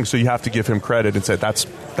those things. So you have to give him credit and say that's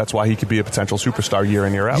why he could be a potential superstar year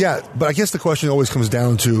in, year out. Yeah, but I guess the question always comes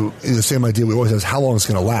down to the same idea we always have: is how long it's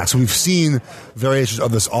going to last. We've seen variations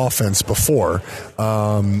of this offense before.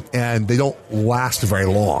 And they don't last very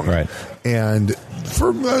long. Right. And for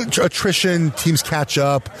attrition, teams catch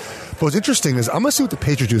up. But what's interesting is I'm going to see what the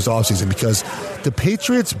Patriots do this offseason, because the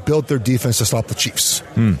Patriots built their defense to stop the Chiefs.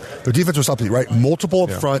 Their defense will stop the multiple up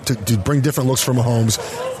front to bring different looks for Mahomes,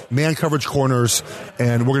 man coverage corners,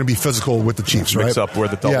 and we're going to be physical with the Chiefs, right? Mix up where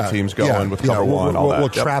the double teams go in with cover one, all that. We'll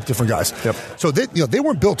trap different guys. Yep. So they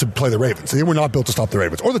weren't built to play the Ravens. They were not built to stop the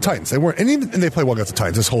Ravens or the Titans. They weren't, and they played well against the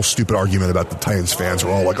Titans. This whole stupid argument about the Titans fans were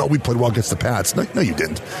all like, "Oh, we played well against the Pats." No, you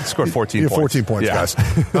didn't. Scored 14 points. 14 points, guys.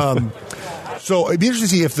 So it'd be interesting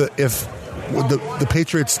to see if the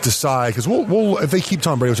Patriots decide, because we'll if they keep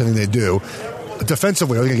Tom Brady, which I think they do.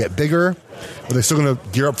 Defensively, are they going to get bigger? Are they still going to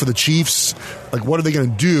gear up for the Chiefs? Like, what are they going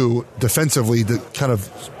to do defensively to kind of,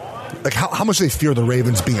 like, how much do they fear the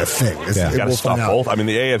Ravens being a thing? You got to stop both. I mean,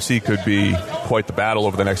 the AFC could be quite the battle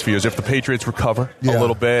over the next few years if the Patriots recover a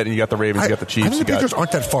little bit, and you got the Ravens, you got the Chiefs. I think the Patriots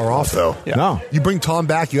aren't that far off, though. Yeah. No, you bring Tom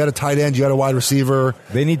back. You got a tight end. You got a wide receiver.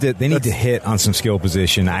 They need to hit on some skill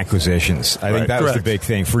position acquisitions. I think that was the big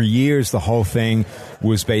thing for years. The whole thing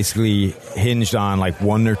was basically hinged on like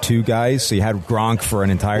one or two guys. So you had Gronk for an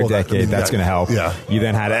entire decade. That's going to help. Yeah. You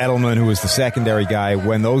then had Edelman, who was the secondary guy.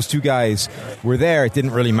 When those two guys were there, it didn't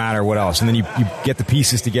really matter what else. And then you get the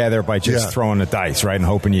pieces together by just throwing the dice, right, and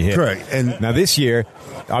hoping you hit. Correct. And now this year,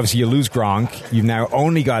 obviously you lose Gronk. You've now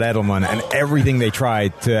only got Edelman, and everything they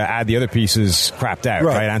tried to add the other pieces crapped out,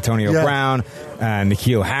 right? Antonio Brown,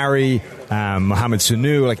 N'Keal Harry, Mohamed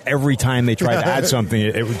Sanu. Like, every time they tried to add something,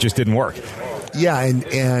 it just didn't work. Yeah, and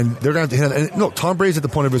they're going to have to hit. And no, Tom Brady's at the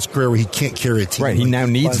point of his career where he can't carry a team. Right, he now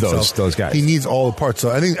needs those guys. He needs all the parts. So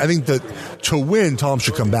I think that to win, Tom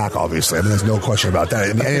should come back. Obviously, I mean, there's no question about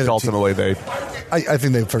that. I mean, ultimately I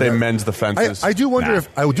think they mend the fences. I do wonder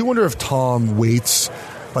if Tom waits.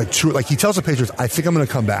 Like he tells the Patriots, I think I'm going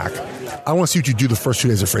to come back. I want to see what you do the first 2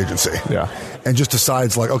 days of free agency. Yeah, and just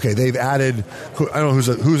decides like, okay, they've added. I don't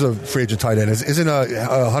know who's a free agent tight end. Isn't Hunter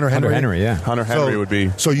Henry? Hunter Henry, yeah. Hunter Henry would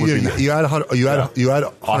be. So you add Hunter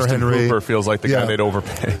Austin Henry. Hooper feels like the guy they'd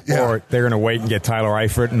overpay. Yeah. Or they're going to wait and get Tyler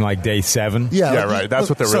Eifert in like day 7. Yeah, right. That's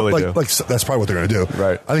what they really do. Like that's probably what they're going to do.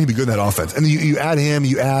 Right. I think he'd be good in that offense. And you add him.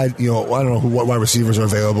 You add I don't know what wide receivers are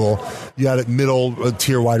available. You add a middle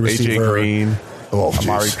tier wide receiver. AJ Green.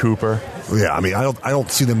 Amari Cooper. Yeah, I mean, I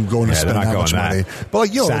don't see them going to spend that much money. But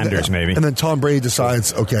like, Sanders maybe. And then Tom Brady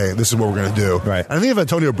decides, okay, this is what we're going to do. Right. And I think if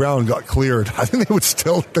Antonio Brown got cleared, I think they would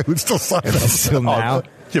still sign him. Still now,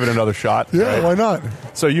 give it another shot. Yeah, right? Why not?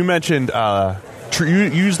 So you mentioned you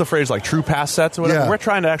use the phrase like true pass sets or whatever. Yeah. We're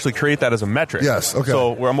trying to actually create that as a metric. Yes. Okay.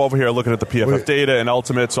 So I'm over here looking at the PFF data and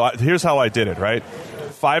Ultimate. So here's how I did it. Right,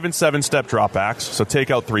 5 and 7 step dropbacks. So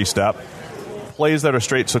take out 3-step plays that are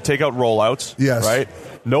straight. So take out rollouts. Yes. Right.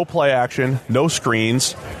 No play action, no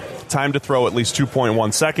screens, time to throw at least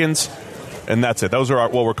 2.1 seconds, and that's it. Those are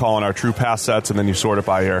what we're calling our true pass sets, and then you sort it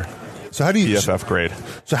by your PFF grade.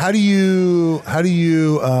 So how do you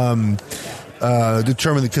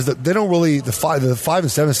determine, because they don't really the 5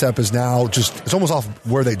 and 7 step is now just it's almost off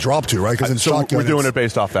where they drop to, right? Because so we're doing it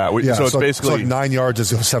based off that. So it's basically like 9 yards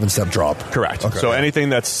is a 7-step drop. Correct. Okay. So anything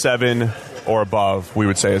that's 7 or above, we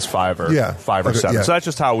would say is 5 or 7. Yeah. So that's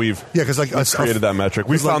just how we've created that metric.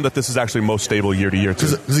 We found that this is actually most stable year to year,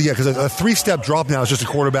 too. Because a 3-step drop now is just a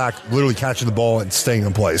quarterback literally catching the ball and staying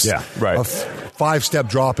in place. Yeah, right. A 5-step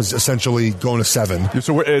drop is essentially going to 7.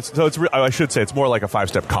 So I should say it's more like a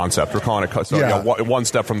 5-step concept. We're calling it 1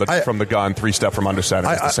 step from the gun, 3 step from under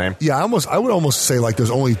center. It's the same. Yeah, I would almost say like there's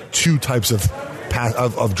only 2 types of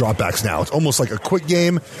dropbacks now. It's almost like a quick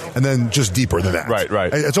game and then just deeper than that.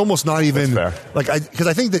 Right. It's almost not even because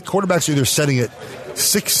I think that quarterbacks are either setting it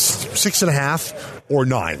 6.5 or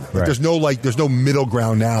 9. Like there's no middle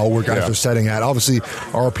ground now where guys are setting at. Obviously,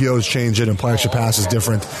 RPOs change it and play action pass is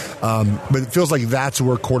different. But it feels like that's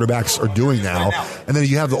where quarterbacks are doing now. And then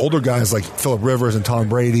you have the older guys like Phillip Rivers and Tom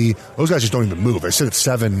Brady. Those guys just don't even move. They sit at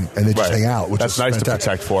 7 and they just hang out. Which that's is nice fantastic. to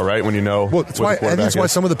protect for, right? When you know. Well, that's why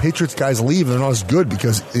some of the Patriots guys leave and they're not as good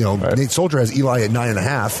because Nate Soldier has Eli at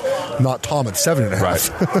 9.5, not Tom at 7.5. Right.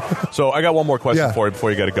 So I got one more question for you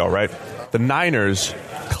before you got to go. Right. The Niners.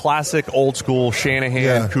 Classic old school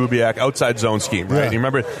Shanahan, Kubiak, outside zone scheme, right? You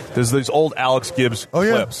remember there's these old Alex Gibbs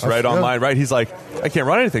clips, online, right? He's like, I can't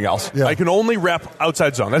run anything else. I can only rep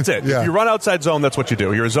outside zone. That's it. If you run outside zone, that's what you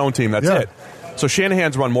do. You're a zone team. That's it. So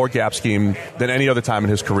Shanahan's run more gap scheme than any other time in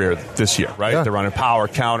his career this year, right? They're running power,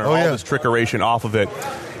 counter, all this trickeration off of it.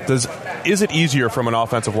 Is it easier from an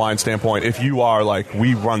offensive line standpoint if you are like,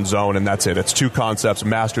 we run zone and that's it? It's 2 concepts,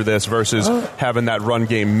 master this, versus having that run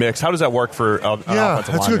game mix. How does that work for an offensive line?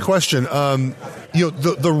 That's a good question.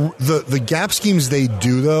 The gap schemes they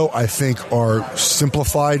do, though, I think are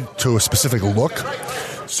simplified to a specific look.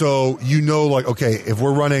 So okay, if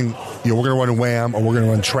we're running, we're going to run wham or we're going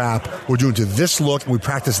to run trap, we're doing to this look and we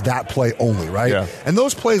practice that play only, right? Yeah. And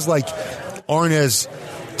those plays aren't as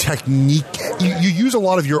technique. You use a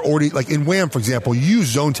lot of your already, like in wham, for example, you use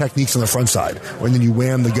zone techniques on the front side, and then you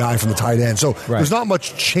wham the guy from the tight end. So there's not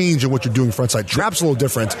much change in what you're doing front side. Trap's a little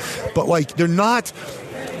different, but they're not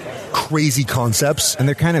crazy concepts, and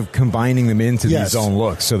they're kind of combining them into these zone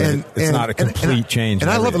looks, so that it's not a complete change. And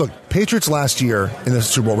I love it. Look, Patriots last year in the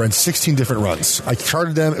Super Bowl ran 16 different runs. I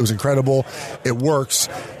charted them; it was incredible. It works.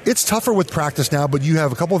 It's tougher with practice now, but you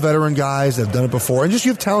have a couple of veteran guys that have done it before, and just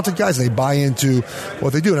you have talented guys. They buy into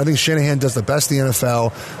what they do, and I think Shanahan does the best in the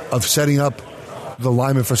NFL of setting up the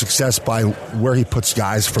lineman for success by where he puts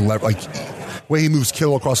guys for way he moves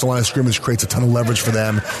Kittle across the line of scrimmage creates a ton of leverage for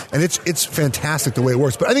them, and it's fantastic the way it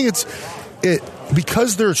works. But I think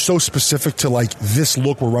because they're so specific to this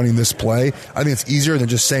look, we're running this play. I think it's easier than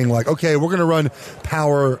just saying okay, we're going to run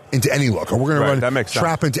power into any look, or we're going to run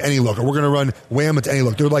trap into any look, or we're going to run wham into any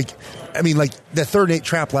look. They're that third and 8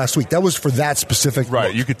 trap last week. That was for that specific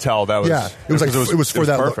look. You could tell that was it was for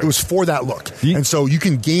that look. It was for that look, and so you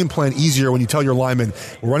can game plan easier when you tell your lineman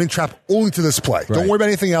we're running trap only to this play. Don't worry about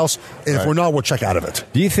anything else, and if we're not, we'll check out of it.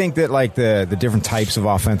 Do you think that the different types of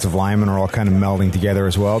offensive linemen are all kind of melding together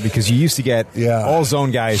as well? Because you used to get all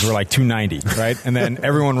zone guys were 290, right? And then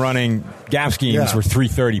everyone running gap schemes were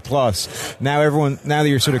 330 plus. Now that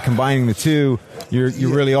you're sort of combining the two, you're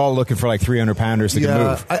really all looking for 300 pounders that can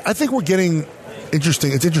move. I think we're getting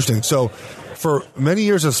interesting. It's interesting. So for many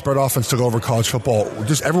years as spread offense took over college football,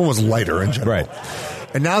 just everyone was lighter in general. Right.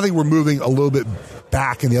 And now I think we're moving a little bit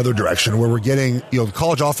back in the other direction where we're getting, the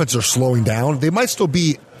college offenses are slowing down. They might still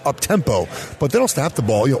be up tempo, but they don't snap the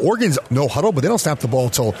ball. Oregon's no huddle, but they don't snap the ball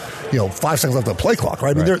until 5 seconds left on the play clock,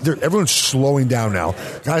 right? I mean, everyone's slowing down now.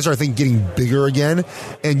 Guys are, I think, getting bigger again,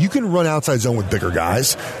 and you can run outside zone with bigger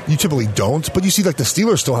guys. You typically don't, but you see the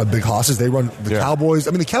Steelers still have big hosses. They run the Cowboys.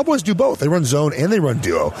 I mean, the Cowboys do both. They run zone and they run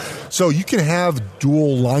duo, so you can have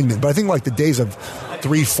dual linemen. But I think the days of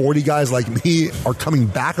 340 guys like me are coming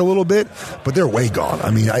back a little bit, but they're way gone. I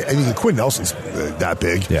mean, I think Quinn Nelson's that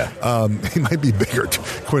big. Yeah, he might be bigger.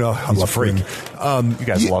 Quinn, I love him. You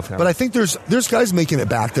guys love him. But I think there's guys making it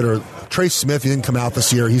back that are Trey Smith. He didn't come out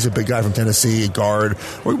this year. He's a big guy from Tennessee, guard.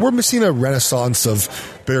 We're missing a renaissance of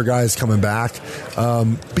bigger guys coming back.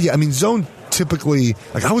 But yeah, I mean, zone typically,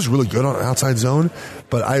 I was really good on outside zone,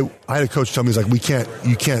 but I had a coach tell me,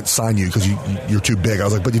 you can't sign you because you're too big. I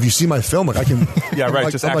was like, but if you see my film, I can. Yeah,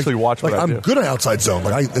 right. Just actually watch what I do. I'm good on outside zone.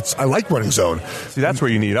 I like running zone. See, that's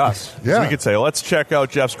where you need us. Yeah, so we could say, let's check out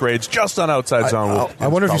Geoff's grades just on outside zone. I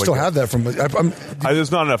wonder if you still have that from.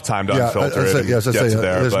 There's not enough time to unfilter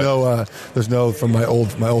it. There's no from my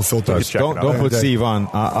old filters. Don't put Steve on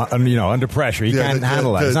under pressure. He can't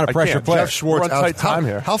handle that. It's not a pressure player. Geoff Schwartz, tight time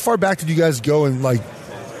here. How far back did you guys go and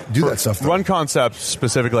do that stuff. Run concept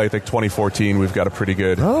specifically, I think 2014, we've got a pretty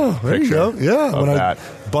good there picture. You go. Yeah, of that.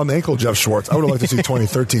 Bum ankle Geoff Schwartz. I would have liked to see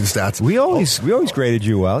 2013 stats. We always graded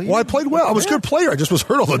you well. Well, I played well. I was a good player. I just was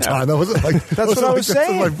hurt all the time. That wasn't like that's what I was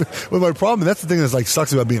saying. With my problem, and that's the thing that's like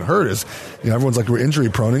sucks about being hurt is, everyone's like we're injury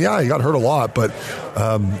prone, and yeah, you got hurt a lot, but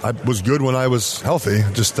I was good when I was healthy.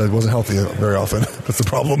 Just I wasn't healthy very often. That's the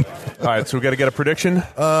problem. All right, so we got to get a prediction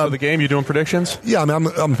for the game. You doing predictions? Yeah, I mean, I'm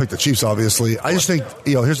gonna pick the Chiefs. Obviously, I just think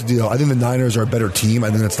here's the deal. I think the Niners are a better team. I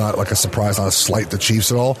think it's not like a surprise, not a slight the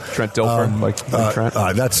Chiefs at all. Trent Dilfer,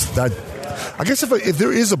 Trent. That's that. I guess if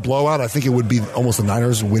there is a blowout, I think it would be almost the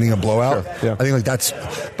Niners winning a blowout. Sure, yeah. I think that's.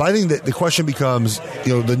 But I think that the question becomes,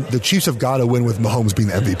 the Chiefs have got to win with Mahomes being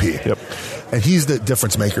the MVP. Yep. And he's the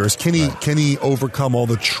difference maker. Can he overcome all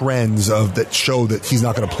the trends that show that he's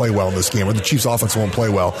not going to play well in this game, or the Chiefs' offense won't play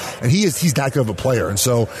well? And he's that good of a player. And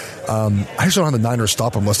so I just don't know how the Niners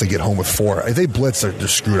stop him unless they get home with 4. If they blitz, they're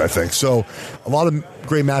screwed, I think. So a lot of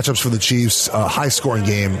great matchups for the Chiefs. High scoring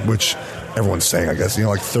game, which everyone's saying, I guess,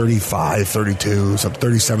 like 35, 32,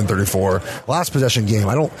 37, 34. Last possession game.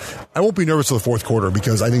 I won't be nervous till the fourth quarter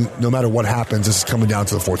because I think no matter what happens, this is coming down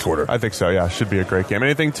to the fourth quarter. I think so, yeah. Should be a great game.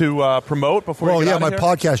 Anything to promote before you get out of my here?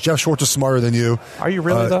 Podcast, Geoff Schwartz is Smarter Than You. Are you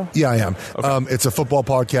really, though? Yeah, I am. Okay. It's a football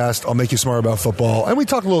podcast. I'll make you smarter about football. And we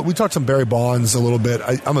talked some Barry Bonds a little bit.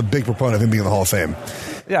 I'm a big proponent of him being in the Hall of Fame.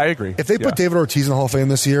 Yeah, I agree. If they put David Ortiz in the Hall of Fame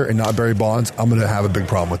this year and not Barry Bonds, I'm going to have a big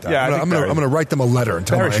problem with that. Yeah, I'm going to write them a letter and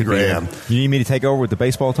tell them how angry I am. You need me to take over with the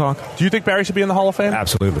baseball talk? Do you think Barry should be in the Hall of Fame?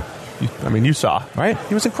 Absolutely. You saw, right?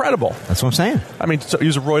 He was incredible. That's what I'm saying. He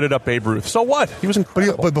was a roided up Babe Ruth. So what? He was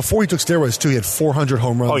incredible. But before he took steroids, too, he had 400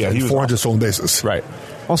 home runs and 400 stolen bases. Right.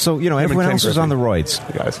 Also, everyone else was on the roids.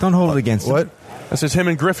 Guys. Don't hold it against what? him. That's just him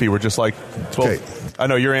and Griffey were just like 12. Okay. I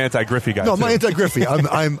know you're anti-Griffey guy. No, I'm not anti-Griffey.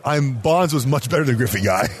 I'm Bonds was much better than Griffey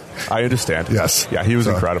guy. I understand. Yes. Yeah, he was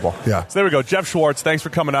incredible. Yeah. So there we go. Geoff Schwartz, thanks for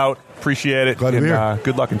coming out. Appreciate it. Glad to be here.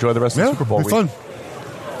 Good luck. Enjoy the rest of the Super Bowl week. Fun.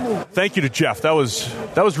 Thank you to Geoff. That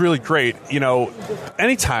was really great.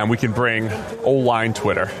 Anytime we can bring O-line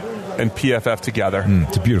Twitter and PFF together.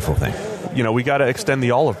 It's a beautiful thing. We got to extend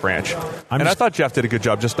the olive branch. I thought Geoff did a good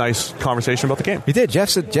job. Just nice conversation about the game. He did.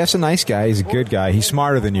 Jeff's a nice guy. He's a good guy. He's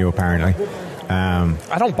smarter than you, apparently.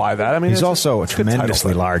 I don't buy that. He's also a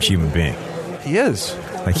tremendously large human being. He is.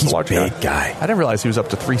 He's a big guy. I didn't realize he was up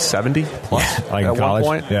to 370 plus like at in college.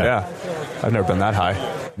 one point. Yeah. I've never been that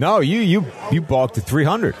high. No, you balked at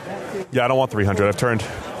 300. Yeah, I don't want 300. I've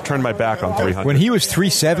turned my back on 300. When he was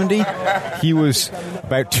 370, he was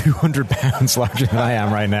about 200 pounds larger than I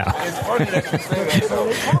am right now.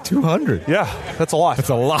 200. Yeah, that's a lot. That's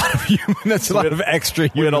a lot of human. That's a lot of extra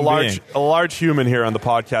human. We had a large human here on the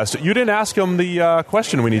podcast. You didn't ask him the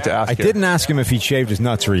question we need to ask. I didn't ask him if he shaved his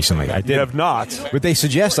nuts recently. I did. You have not. But they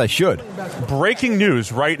suggest I should. Breaking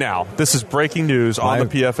news right now. This is breaking news on the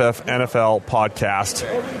PFF NFL podcast.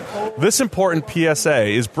 This important PSA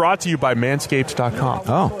is brought to you by Manscaped.com.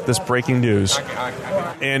 Oh. This breaking news.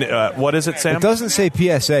 And what is it, Sam? It doesn't say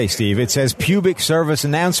PSA, Steve. It says pubic service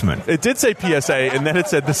announcement. It did say PSA, and then it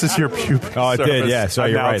said this is your pubic service. Oh, it did, yeah. So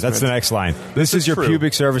you're right. That's the next line. This is your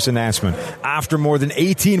pubic service announcement. After more than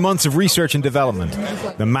 18 months of research and development,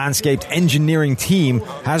 the Manscaped engineering team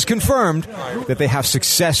has confirmed that they have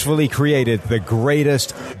successfully created the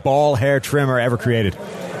greatest ball hair trimmer ever created.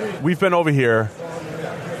 We've been over here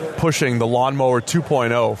pushing the Lawnmower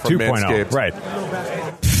 2.0 from Manscaped. Right.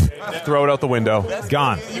 Throw it out the window.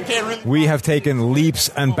 Gone. We have taken leaps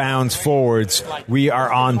and bounds forwards. We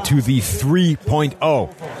are on to the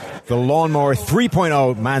 3.0. The Lawnmower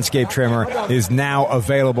 3.0 Manscaped trimmer is now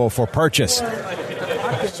available for purchase.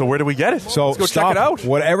 So where do we get it? So let's go stop check it out.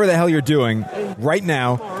 Whatever the hell you're doing right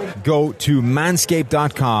now, go to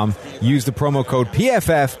manscaped.com, use the promo code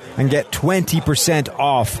PFF, and get 20%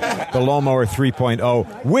 off the Lawnmower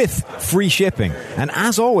 3.0 with free shipping. And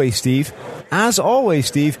as always, Steve,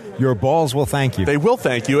 your balls will thank you. They will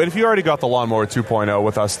thank you. And if you already got the Lawnmower 2.0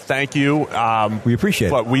 with us, thank you. We appreciate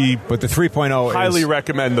it. But the 3.0 highly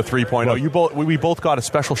recommend the 3.0. We both got a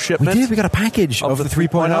special shipment. We did. We got a package of the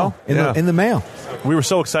 3.0 in the mail. We were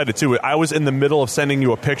so excited, too. I was in the middle of sending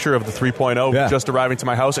you a picture of the 3.0 just arriving to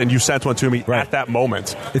my house, and you sent one to me at that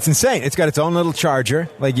moment. It's insane. It's got its own little charger.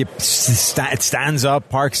 It stands up,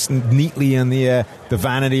 parks neatly in the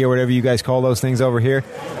vanity or whatever you guys call those things over here.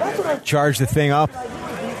 Charge the thing up,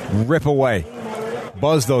 rip away.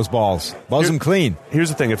 Buzz those balls. Buzz them clean. Here's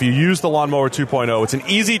the thing. If you use the Lawnmower 2.0, it's an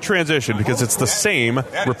easy transition because it's the same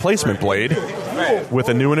replacement blade with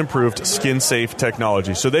a new and improved skin-safe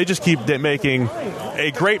technology. So they just keep making a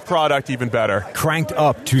great product even better. Cranked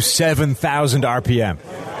up to 7,000 RPM.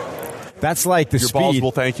 That's like the Your speed. balls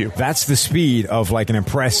will thank you. That's the speed of like an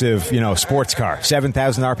impressive, sports car.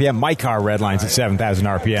 7,000 RPM. My car redlines at 7,000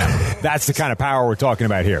 RPM. That's the kind of power we're talking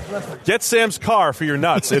about here. Get Sam's car for your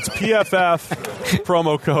nuts. It's PFF,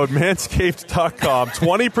 promo code manscaped.com.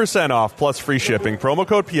 20% off plus free shipping. Promo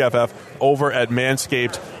code PFF over at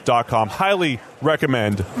manscaped.com. Highly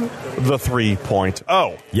recommend the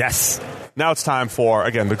 3.0. Yes. Now it's time for,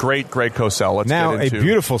 again, the great Greg Cosell. Let's now, get into a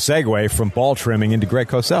beautiful segue from ball trimming into Greg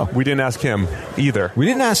Cosell. We didn't ask him either. We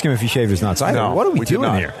didn't ask him if he shaved his nuts either. No, what are we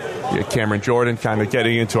doing here? Yeah, Cameron Jordan kind of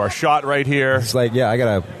getting into our shot right here. It's like, I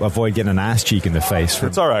got to avoid getting an ass cheek in the face.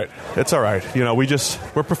 It's all right. It's all right.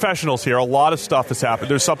 We're professionals here. A lot of stuff has happened.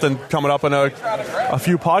 There's something coming up in a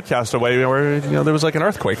few podcasts away where there was like an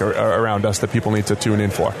earthquake around us that people need to tune in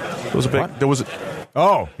for. There was a big... What? There was...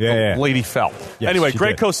 Oh, yeah. Lady fell. Yes, anyway,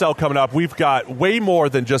 Greg Cosell coming up. We've got way more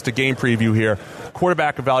than just a game preview here.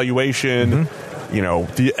 Quarterback evaluation,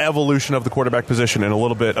 the evolution of the quarterback position, and a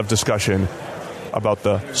little bit of discussion about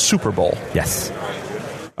the Super Bowl. Yes.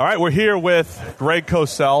 All right, we're here with Greg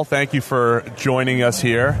Cosell. Thank you for joining us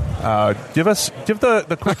here. Give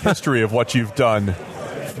the quick history of what you've done.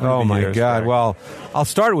 Oh, my God. Greg. Well, I'll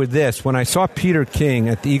start with this. When I saw Peter King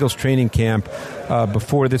at the Eagles training camp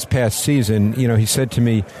before this past season, he said to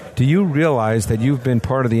me, do you realize that you've been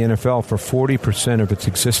part of the NFL for 40% of its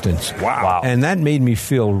existence? Wow. And that made me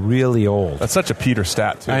feel really old. That's such a Peter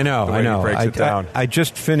stat, too. I know. He breaks it down. I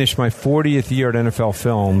just finished my 40th year at NFL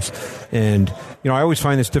Films, and I always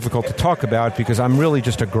find this difficult to talk about because I'm really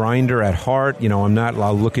just a grinder at heart. I'm not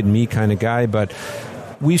a look at me kind of guy, but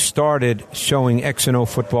we started showing X and O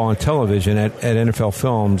football on television at NFL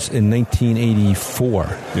Films in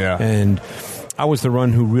 1984. Yeah. And I was the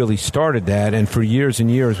one who really started that, and for years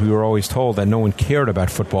and years we were always told that no one cared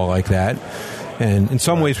about football like that. And in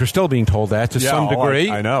some ways we're still being told that to some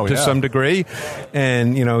degree. I know, to some degree.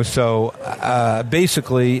 And, so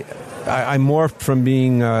basically I morphed from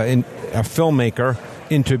being a filmmaker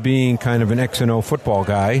into being kind of an X and O football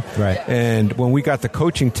guy. Right. And when we got the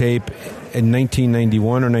coaching tape in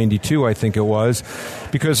 1991 or 92, I think it was,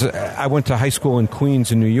 because I went to high school in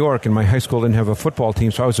Queens in New York, and my high school didn't have a football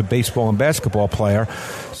team, so I was a baseball and basketball player.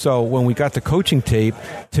 So when we got the coaching tape,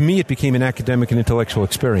 to me it became an academic and intellectual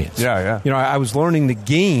experience. Yeah. I was learning the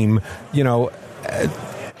game,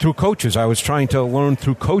 through coaches. I was trying to learn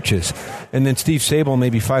through coaches. And then Steve Sable,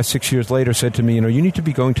 maybe 5-6 years later, said to me, you need to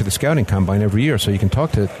be going to the scouting combine every year so you can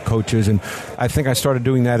talk to coaches. And I think I started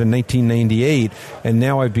doing that in 1998. And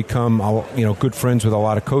now I've become, good friends with a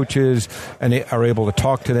lot of coaches and they are able to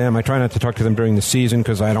talk to them. I try not to talk to them during the season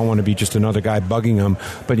because I don't want to be just another guy bugging them.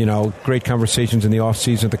 But, great conversations in the off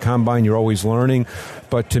season at the combine. You're always learning.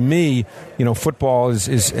 But to me, football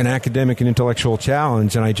is an academic and intellectual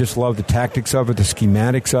challenge, and I just love the tactics of it, the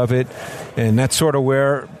schematics of it, and that's sort of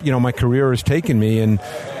where, my career has taken me. And,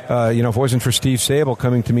 if it wasn't for Steve Sable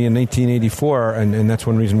coming to me in 1984, and that's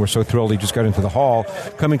one reason we're so thrilled he just got into the Hall,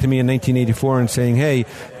 coming to me in 1984 and saying, hey,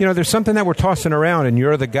 there's something that we're tossing around, and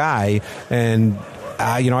you're the guy, and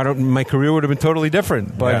my career would have been totally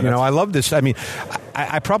different. But, I love this. I mean,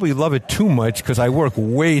 I probably love it too much because I work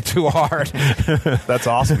way too hard. That's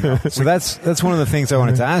awesome. So that's one of the things I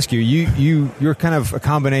wanted to ask you. You're kind of a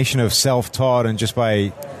combination of self-taught and just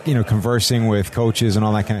by conversing with coaches and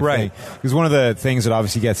all that kind of thing. Because one of the things that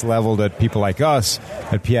obviously gets leveled at people like us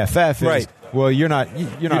at PFF is, well, you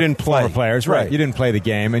didn't play players, right? You didn't play the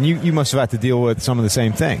game, and you must have had to deal with some of the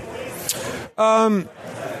same thing.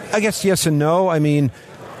 I guess yes and no. I mean,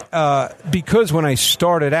 because when I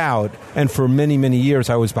started out, and for many, many years,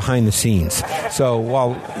 I was behind the scenes. So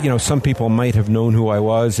while, some people might have known who I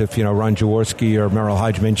was if, Ron Jaworski or Merrill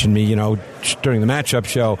Hodge mentioned me, during the matchup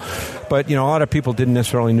show. But, a lot of people didn't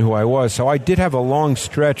necessarily know who I was. So I did have a long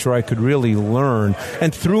stretch where I could really learn.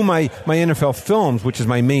 And through my NFL Films, which is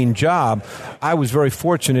my main job, I was very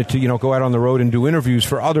fortunate to, go out on the road and do interviews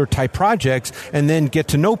for other type projects and then get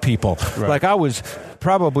to know people. Right. Like I was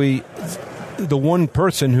probably the one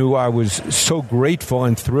person who I was so grateful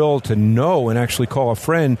and thrilled to know and actually call a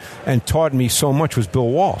friend and taught me so much was Bill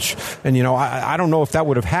Walsh. And, I don't know if that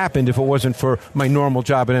would have happened if it wasn't for my normal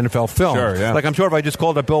job at NFL Film. Sure, yeah. Like, I'm sure if I just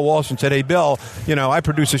called up Bill Walsh and said, hey, Bill, I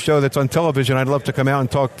produce a show that's on television. I'd love to come out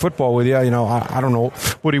and talk football with you. I don't know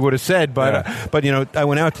what he would have said, but, I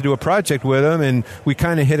went out to do a project with him and we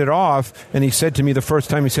kind of hit it off. And he said to me the first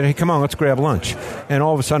time, he said, hey, come on, let's grab lunch. And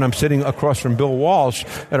all of a sudden I'm sitting across from Bill Walsh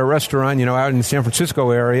at a restaurant, out in the San Francisco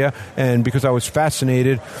area, and because I was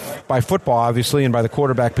fascinated by football, obviously, and by the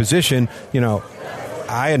quarterback position,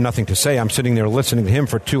 I had nothing to say. I'm sitting there listening to him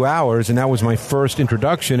for 2 hours, and that was my first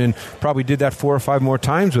introduction, and probably did that 4 or 5 more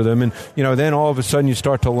times with him. And, then all of a sudden you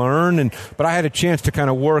start to learn. But I had a chance to kind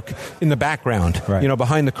of work in the background,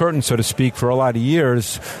 behind the curtain, so to speak, for a lot of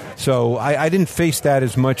years. So I didn't face that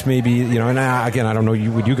as much, maybe, and again, I don't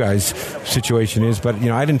know what you guys' situation is, but,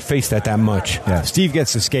 I didn't face that much. Yeah. Steve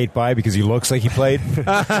gets to skate by because he looks like he played.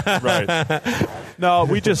 Right. No,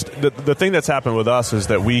 we just, the thing that's happened with us is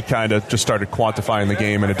that we kind of just started quantifying the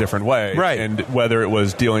game in a different way. Right. And whether it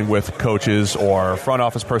was dealing with coaches or front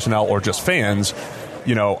office personnel or just fans,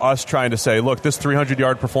 us trying to say, look, this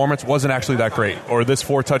 300-yard performance wasn't actually that great, or this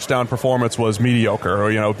 4-touchdown performance was mediocre,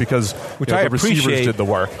 or, because I the receivers did the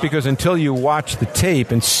work. Because until you watch the tape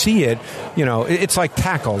and see it, it's like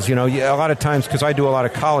tackles. A lot of times, because I do a lot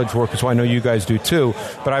of college work, so I know you guys do too,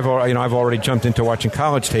 but I've already jumped into watching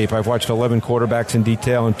college tape. I've watched 11 quarterbacks in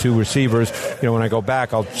detail and 2 receivers. When I go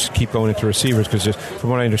back, I'll just keep going into receivers, because from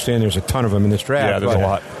what I understand, there's a ton of them in this draft. Yeah, there's a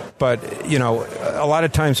lot. But, a lot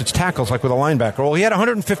of times it's tackles, like with a linebacker. Well, he had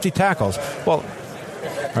 150 tackles. Well,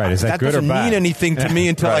 right, is that good or bad? That doesn't mean anything to me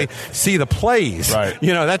until I see the plays. Right.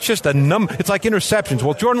 That's just a number. It's like interceptions.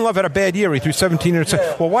 Well, Jordan Love had a bad year. He threw 17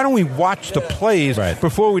 interceptions. Well, why don't we watch the plays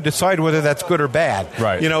before we decide whether that's good or bad?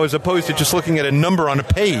 Right. As opposed to just looking at a number on a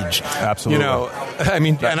page. Absolutely.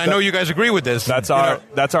 I know you guys agree with this. That's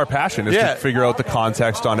our passion, is to figure out the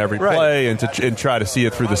context on every play and try to see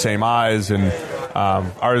it through the same eyes. And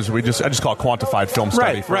ours, I just call it quantified film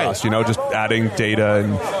study for us. Just adding data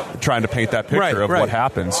and trying to paint that picture of what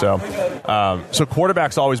happened. So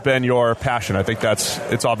quarterback's always been your passion. I think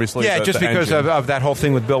it's obviously just because of that whole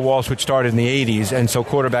thing with Bill Walsh, which started in the 80s, and so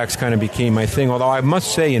quarterbacks kind of became my thing. Although I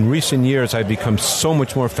must say, in recent years, I've become so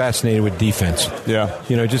much more fascinated with defense. Yeah,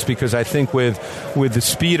 just because I think with the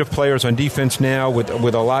speed of players on defense now, with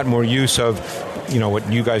a lot more use of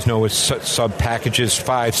what you guys know as sub packages,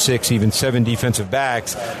 5, 6, even 7 defensive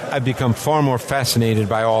backs, I've become far more fascinated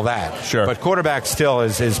by all that. Sure, but quarterback still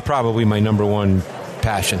is probably my number one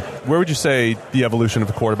passion. Where would you say the evolution of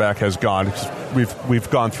the quarterback has gone? We've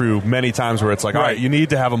gone through many times where it's like, all right, you need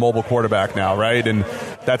to have a mobile quarterback now, right? And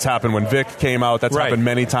that's happened when Vic came out. That's happened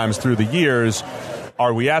many times through the years.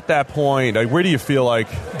 Are we at that point? Where do you feel like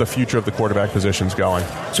the future of the quarterback position is going?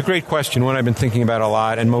 It's a great question, one I've been thinking about a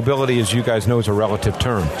lot. And mobility, as you guys know, is a relative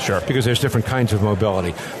term. Sure. Because there's different kinds of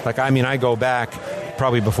mobility. I go back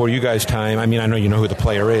probably before you guys' time. I know you know who the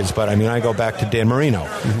player is, but I go back to Dan Marino.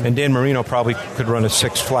 Mm-hmm. And Dan Marino probably could run a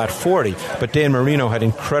 6-flat 40, but Dan Marino had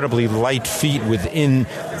incredibly light feet within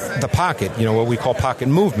the pocket, what we call pocket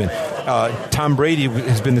movement. Tom Brady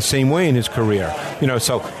has been the same way in his career.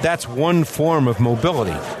 So that's one form of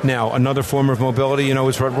mobility. Now, another form of mobility,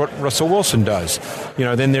 is what Russell Wilson does.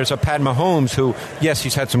 Then there's a Pat Mahomes who, yes,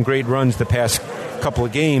 he's had some great runs the past couple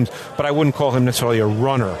of games, but I wouldn't call him necessarily a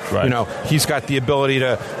runner. Right. He's got the ability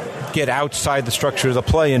to get outside the structure of the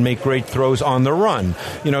play and make great throws on the run.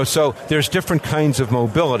 So there's different kinds of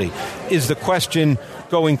mobility. Is the question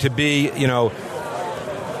going to be,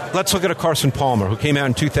 let's look at a Carson Palmer who came out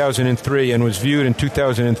in 2003 and was viewed in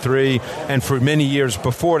 2003 and for many years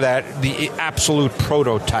before that the absolute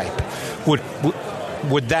prototype.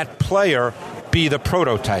 Would that player be the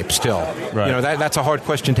prototype still? Right. That's a hard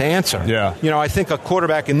question to answer. Yeah. I think a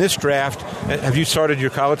quarterback in this draft, have you started your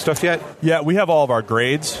college stuff yet? Yeah, we have all of our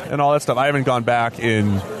grades and all that stuff. I haven't gone back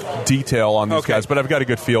in detail on these guys, but I've got a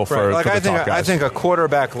good feel for the top guys. I think a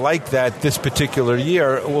quarterback like that this particular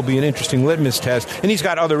year will be an interesting litmus test. And he's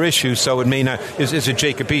got other issues, so it may not. Is it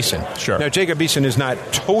Jacob Eason? Sure. Now, Jacob Eason is not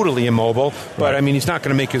totally immobile, but he's not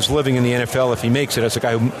going to make his living in the NFL if he makes it as a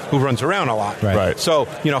guy who runs around a lot. Right. So,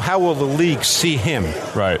 how will the league see him?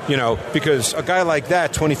 Right. Because a guy like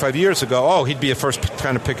that 25 years ago, he'd be a first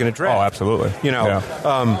kind of pick in a draft. Oh, absolutely.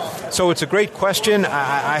 So it's a great question.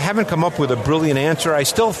 I haven't come up with a brilliant answer. I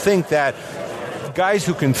still think that guys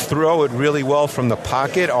who can throw it really well from the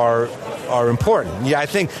pocket are important. Yeah, I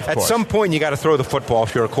think at some point you got to throw the football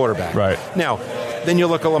if you're a quarterback. Right. Now, then you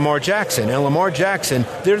look at Lamar Jackson. And Lamar Jackson,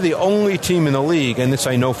 they're the only team in the league, and this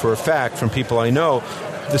I know for a fact from people I know,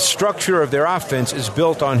 the structure of their offense is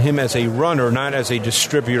built on him as a runner, not as a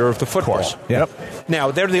distributor of the football. Yep.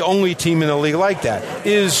 Now, they're the only team in the league like that.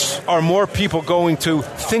 Are more people going to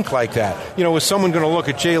think like that? Is someone going to look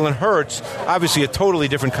at Jalen Hurts, obviously a totally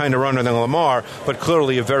different kind of runner than Lamar, but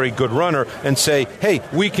clearly a very good runner, and say, hey,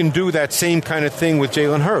 we can do that same kind of thing with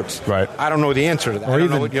Jalen Hurts? Right. I don't know the answer to that. I don't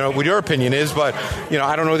know what your opinion is, but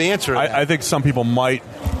I don't know the answer to that. I think some people might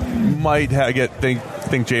think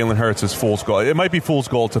think Jalen Hurts is fool's gold. It might be fool's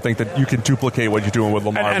gold to think that you can duplicate what you're doing with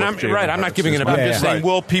Lamar. And I'm not giving it about just saying,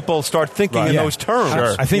 will people start thinking in those terms?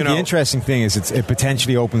 Sure. I think the interesting thing is it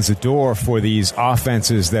potentially opens the door for these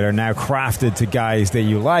offenses that are now crafted to guys that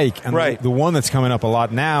you like. And the one that's coming up a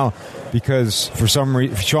lot now, because for some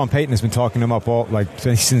reason Sean Payton has been talking him up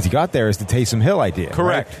since he got there, is the Taysom Hill idea.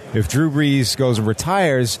 Correct. Right? If Drew Brees goes and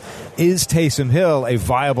retires, is Taysom Hill a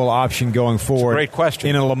viable option going forward? Great question.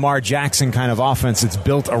 In a Lamar Jackson kind of offense that's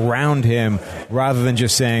built around him, rather than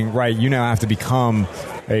just saying, right, you now have to become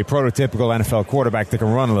a prototypical NFL quarterback that can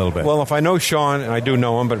run a little bit. Well, if I know Sean, and I do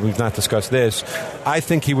know him, but we've not discussed this, I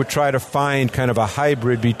think he would try to find kind of a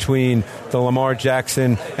hybrid between the Lamar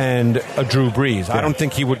Jackson and a Drew Brees. I don't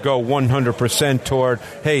think he would go 100% toward,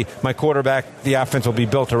 hey, my quarterback, the offense will be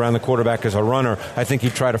built around the quarterback as a runner. I think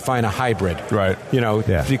he'd try to find a hybrid. Right.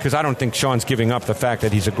 Because I don't think Sean's giving up the fact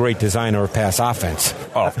that he's a great designer of pass offense.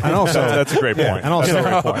 Oh, and also that's a great point. And also,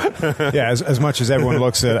 as much as everyone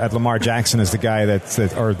looks at Lamar Jackson as the guy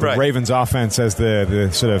or the Ravens offense as the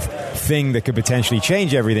sort of thing that could potentially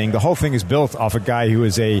change everything, the whole thing is built off a guy who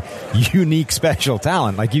is a unique special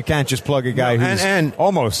talent. Like, you can't just plug a guy who's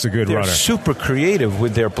almost a good runner. They're super creative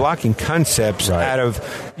with their blocking concepts out of,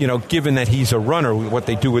 given that he's a runner, what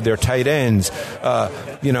they do with their tight ends.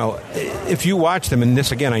 If you watch them, and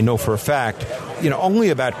this again I know for a fact, only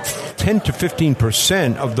about 10 to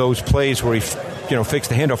 15% of those plays where he fakes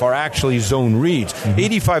the handoff are actually zone reads.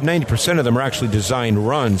 85-90% of them are actually designed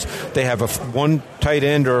runs. They have one tight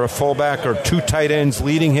end or a fullback or two tight ends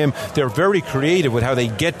leading him. They're very creative with how they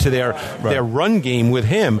get to their run game with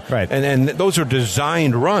him. Right. And those are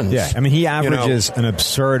designed runs. Yeah, I mean, he averages an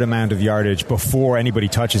absurd amount of yardage before anybody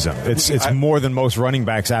touches him. It's more than most running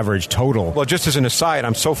backs average total. Well, just as an aside,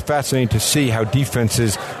 I'm so fascinated to see how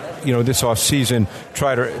defenses this offseason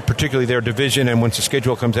try to, particularly their division, and once the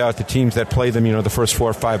schedule comes out, the teams that play them, the first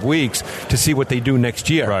 4 or 5 weeks, to see what they do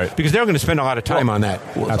next year. Right. Because they're going to spend a lot of time on that.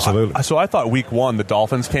 Absolutely. So I thought week 1, the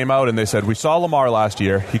Dolphins came out and they said, we saw Lamar last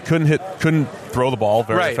year. He couldn't throw the ball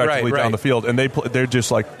very effectively down the field. And they're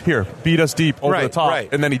just like, here, beat us deep over the top. Right.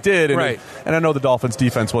 And then he did. And I know the Dolphins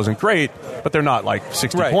defense wasn't great, but they're not like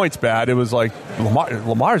 60 points bad. It was like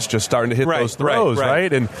Lamar's just starting to hit those throws,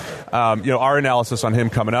 right? And our analysis on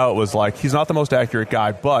him coming out was like, he's not the most accurate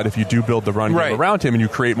guy, but if you do build the run game around him and you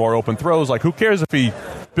create more open throws, like, who cares if he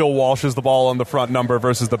Bill Walsh's the ball on the front number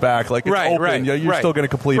versus the back? Like, it's open. You're still going to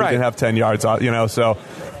complete it and have 10 yards, so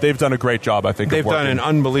they've done a great job, I think. They've done an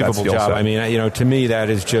unbelievable job. Set. I mean, to me, that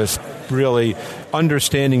is just really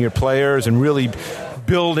understanding your players and really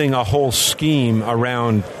building a whole scheme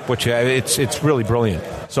around what you have. It's really brilliant.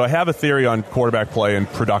 So I have a theory on quarterback play and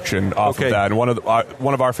production off of that. And one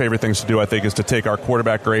of our favorite things to do, I think, is to take our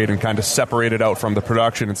quarterback grade and kind of separate it out from the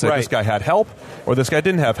production and say, this guy had help or this guy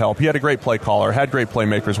didn't have help. He had a great play caller, had great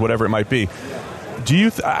playmakers, whatever it might be.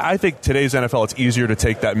 I think today's NFL, it's easier to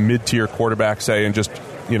take that mid-tier quarterback, say, and just,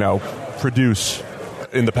 produce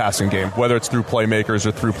in the passing game, whether it's through playmakers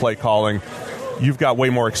or through play calling. You've got way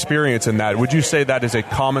more experience in that. Would you say that is a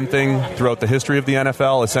common thing throughout the history of the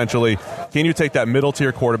NFL? Essentially, can you take that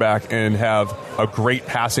middle-tier quarterback and have a great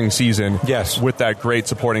passing season with that great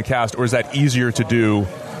supporting cast, or is that easier to do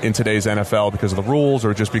in today's NFL because of the rules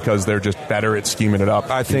or just because they're just better at scheming it up?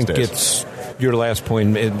 I think it's your last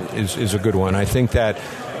point is a good one. I think that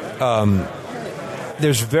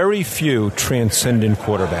there's very few transcendent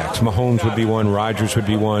quarterbacks. Mahomes would be one, Rodgers would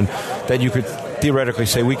be one, that you could theoretically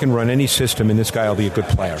say we can run any system and this guy will be a good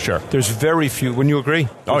player. Sure. There's very few. Wouldn't you agree?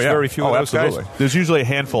 There's very few of those absolutely. Guys. There's usually a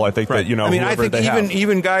handful, I think, that, I think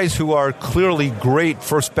even guys who are clearly great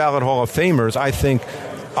first ballot Hall of Famers, I think,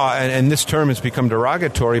 and this term has become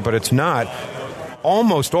derogatory, but it's not.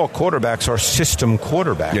 Almost all quarterbacks are system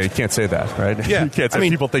quarterbacks. Yeah, you can't say that, right? Yeah. You can't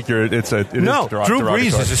say people think it is Drew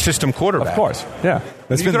Brees is a system quarterback. Of course, yeah.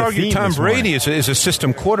 You could argue Tom Brady is a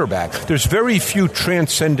system quarterback. There's very few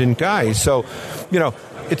transcendent guys. So,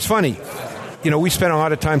 it's funny. We spent a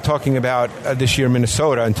lot of time talking about this year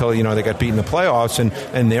Minnesota until, they got beat in the playoffs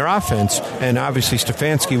and their offense. And obviously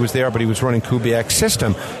Stefanski was there, but he was running Kubiak's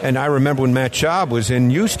system. And I remember when Matt Schaub was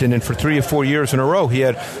in Houston, and for 3 or 4 years in a row, he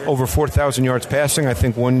had over 4,000 yards passing. I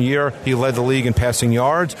think one year he led the league in passing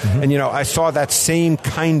yards. Mm-hmm. And, I saw that same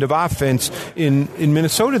kind of offense in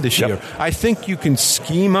Minnesota this year. I think you can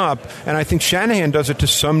scheme up, and I think Shanahan does it to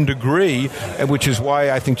some degree, which is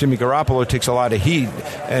why I think Jimmy Garoppolo takes a lot of heat.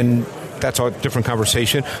 And that's a different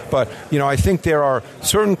conversation. But, I think there are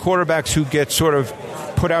certain quarterbacks who get sort of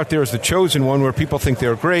put out there as the chosen one where people think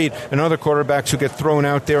they're great, and other quarterbacks who get thrown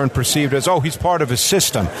out there and perceived as, he's part of his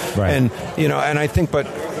system. Right. And, and I think, but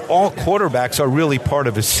all quarterbacks are really part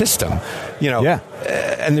of his system.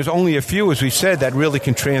 And there's only a few, as we said, that really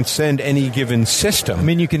can transcend any given system. I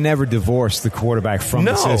mean, you can never divorce the quarterback from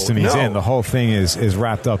the system he's in. The whole thing is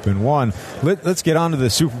wrapped up in one. Let's get on to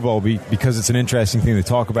the Super Bowl because it's an interesting thing to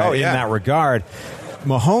talk about in that regard.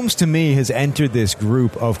 Mahomes, to me, has entered this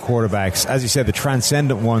group of quarterbacks, as you said, the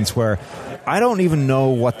transcendent ones, where I don't even know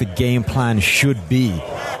what the game plan should be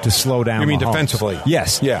to slow down. You mean Mahomes. Defensively?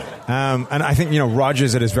 Yes. Yeah. And I think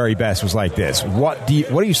Rodgers at his very best was like this. What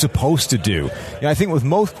are you supposed to do? I think with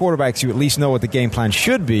most quarterbacks, you at least know what the game plan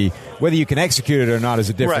should be. Whether you can execute it or not is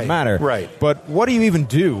a different matter. Right. But what do you even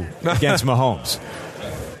do against Mahomes?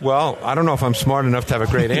 Well, I don't know if I'm smart enough to have a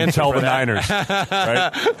great answer. Tell for the that. Niners,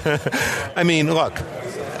 right? I mean, look,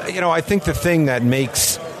 I think the thing that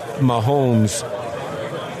makes Mahomes,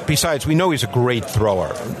 besides we know he's a great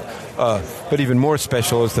thrower, but even more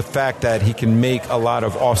special is the fact that he can make a lot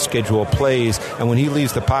of off-schedule plays, and when he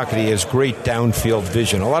leaves the pocket, he has great downfield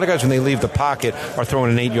vision. A lot of guys, when they leave the pocket, are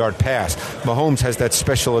throwing an 8-yard pass. Mahomes has that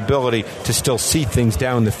special ability to still see things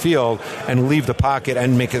down the field and leave the pocket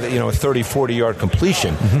and make a 30, 40-yard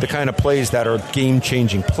completion, the kind of plays that are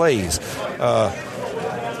game-changing plays.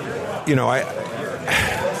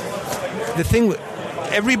 The thing,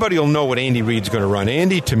 everybody will know what Andy Reid's going to run.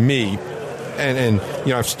 Andy, to me, and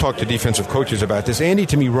I've talked to defensive coaches about this, Andy,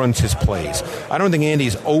 to me, runs his plays. I don't think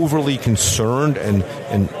Andy's overly concerned, and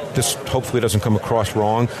this hopefully doesn't come across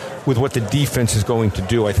wrong, with what the defense is going to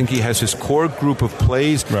do. I think he has his core group of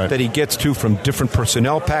plays that he gets to from different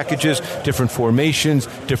personnel packages, different formations,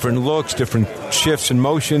 different looks, different shifts and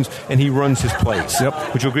motions, and he runs his plays.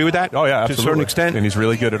 Yep. Would you agree with that? Oh, yeah, absolutely. To a certain extent? And he's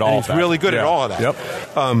really good at all of that. He's really good at all of that. Yep.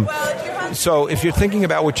 So if you're thinking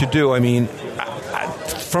about what you do, I mean,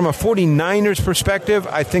 from a 49ers perspective,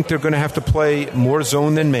 I think they're going to have to play more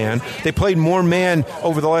zone than man. They played more man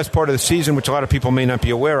over the last part of the season, which a lot of people may not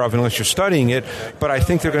be aware of unless you're studying it, but I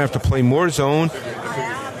think they're going to have to play more zone.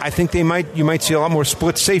 I think you might see a lot more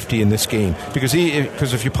split safety in this game because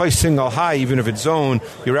if you play single high, even if it's zone,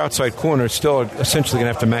 your outside corner is still essentially going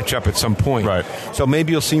to have to match up at some point. Right. So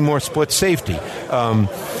maybe you'll see more split safety.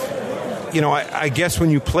 I guess when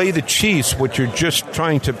you play the Chiefs, what you're just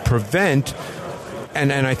trying to prevent,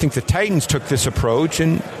 and I think the Titans took this approach,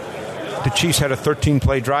 and the Chiefs had a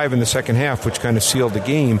 13-play drive in the second half, which kind of sealed the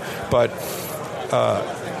game. But,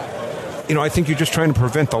 I think you're just trying to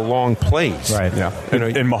prevent the long plays. Right, yeah.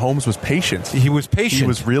 And Mahomes was patient. He was patient. He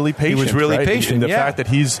was really patient. He was really patient, and the fact that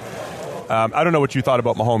he's... I don't know what you thought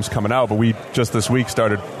about Mahomes coming out, but we just this week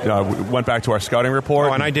went back to our scouting report.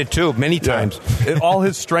 Oh, and I did too, many times. All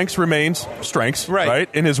his strengths remains strengths, right?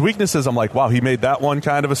 And his weaknesses, I'm like, wow, he made that one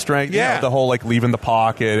kind of a strength. Yeah. The whole leaving the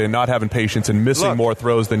pocket and not having patience and missing more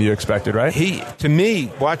throws than you expected, right? To me,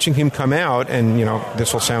 watching him come out, and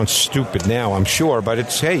this will sound stupid now, I'm sure, but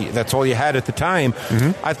that's all you had at the time.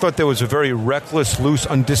 Mm-hmm. I thought there was a very reckless, loose,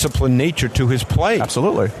 undisciplined nature to his play.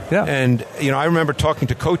 Absolutely, yeah. And I remember talking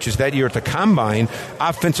to coaches that year at the Combine,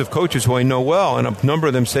 offensive coaches who I know well, and a number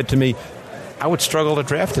of them said to me, I would struggle to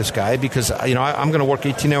draft this guy because I'm going to work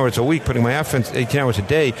 18 hours a week, 18 hours a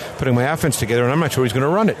day, putting my offense together, and I'm not sure he's going to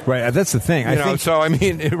run it. Right, that's the thing.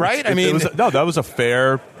 That was a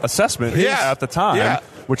fair assessment at the time. Yeah.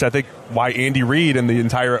 Which I think why Andy Reid and the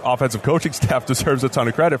entire offensive coaching staff deserves a ton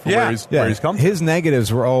of credit for where he's come from. His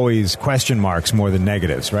negatives were always question marks more than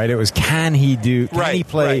negatives, right? It was can he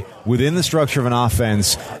play within the structure of an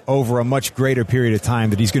offense over a much greater period of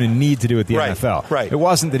time that he's going to need to do at the NFL. Right. It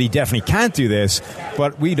wasn't that he definitely can't do this,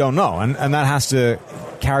 but we don't know. And that has to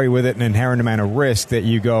carry with it an inherent amount of risk that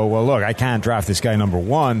you go, well, look, I can't draft this guy number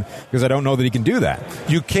one because I don't know that he can do that.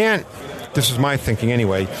 You can't. This is my thinking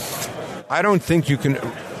anyway. I don't think you can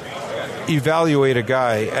evaluate a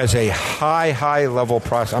guy as a high level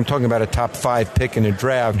prospect. I'm talking about a top 5 pick in a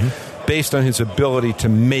draft based on his ability to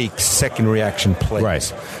make second reaction plays.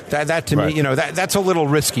 Right. That to me, that's a little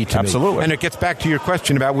risky to me. Absolutely. And it gets back to your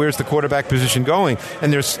question about where's the quarterback position going.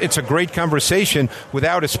 And it's a great conversation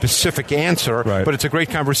without a specific answer, but it's a great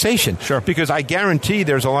conversation. Sure. Because I guarantee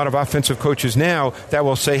there's a lot of offensive coaches now that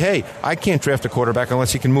will say, hey, I can't draft a quarterback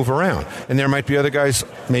unless he can move around. And there might be other guys,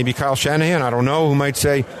 maybe Kyle Shanahan, I don't know, who might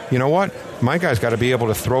say, you know what? my guy's got to be able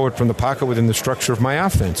to throw it from the pocket within the structure of my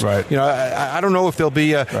offense. Right. I don't know if there'll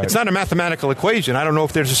be it's not a mathematical equation. I don't know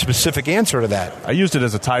if there's a specific answer to that. I used it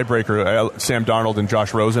as a tiebreaker, Sam Darnold and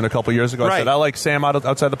Josh Rosen a couple years ago. I said, I like Sam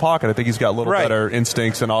outside the pocket. I think he's got a little better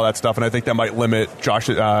instincts and all that stuff, and I think that might limit Josh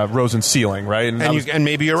Rosen's ceiling, right? And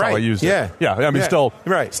maybe you're right. I used it. Yeah. I mean,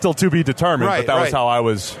 still to be determined, but that was how I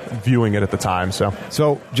was viewing it at the time.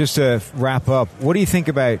 So just to wrap up, what do you think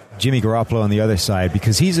about Jimmy Garoppolo on the other side?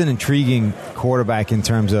 Because he's an intriguing quarterback in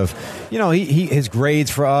terms of, his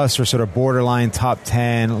grades for us are sort of borderline top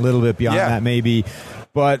 10, a little bit beyond that maybe.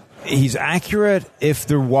 But he's accurate if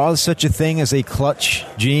there was such a thing as a clutch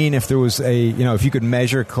gene, if there was if you could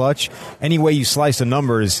measure clutch. Any way you slice the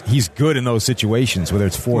numbers, he's good in those situations, whether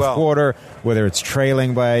it's fourth quarter, whether it's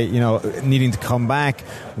trailing by, needing to come back,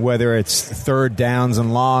 whether it's third downs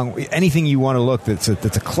and long, anything you want to look that's a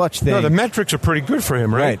clutch thing. No, the metrics are pretty good for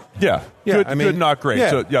him, right? Yeah. Good, not great.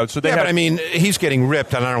 Yeah. So but I mean, he's getting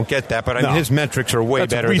ripped, and I don't get that, but I mean, his metrics are way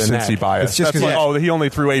better than that. Recency bias. It's just he only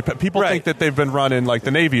threw 8. People think that they've been running like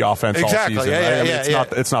the Navy offense all season.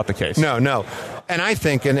 It's not the case. No. And I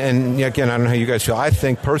think, and again, I don't know how you guys feel, I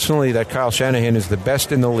think personally that Kyle Shanahan is the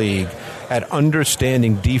best in the league at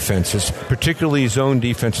understanding defenses, particularly zone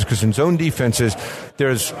defenses, because in zone defenses,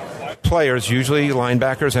 there's players, usually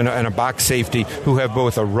linebackers and a box safety, who have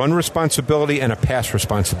both a run responsibility and a pass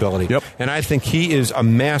responsibility. Yep. And I think he is a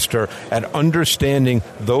master at understanding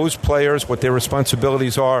those players, what their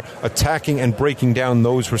responsibilities are, attacking and breaking down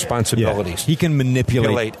those responsibilities. Yeah. He can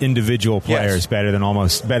manipulate individual players better than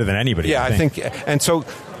anybody. Yeah, I think and so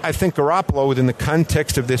I think Garoppolo, within the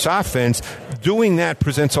context of this offense, doing that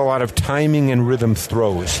presents a lot of timing and rhythm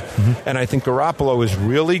throws. Mm-hmm. And I think Garoppolo is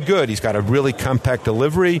really good. He's got a really compact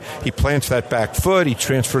delivery. He plants that back foot. He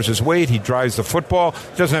transfers his weight. He drives the football.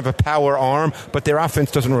 He doesn't have a power arm, but their offense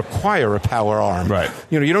doesn't require a power arm. Right.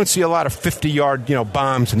 You don't see a lot of 50-yard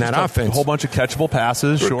bombs in that offense. A whole bunch of catchable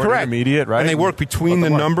passes, short, intermediate, right? And they work between the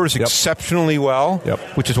numbers exceptionally well,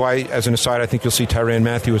 which is why, as an aside, I think you'll see Tyrann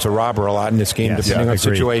Mathieu as a robber a lot in this game, depending on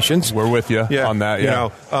situations. We're with you on that.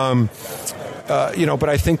 But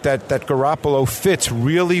I think that Garoppolo fits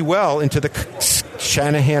really well into the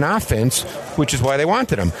Shanahan offense, which is why they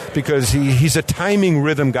wanted him, because he's a timing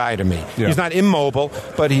rhythm guy to me. Yeah. He's not immobile,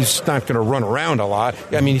 but he's not going to run around a lot.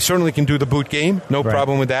 I mean, he certainly can do the boot game, no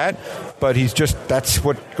problem with that, but that's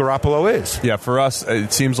what Garoppolo is. Yeah, for us,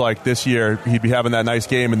 it seems like this year he'd be having that nice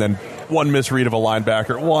game and then one misread of a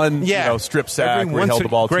linebacker, strip sack where he held the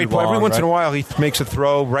ball too long. Every once in a while he makes a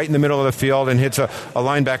throw right in the middle of the field and hits a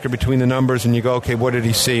linebacker between the numbers, and you go, okay, what did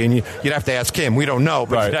he see? And you'd have to ask him. We don't know,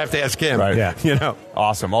 but you'd have to ask him. Right. Yeah.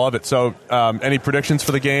 Awesome. I love it. So any predictions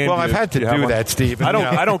for the game? Well, I've had to do that, Steve.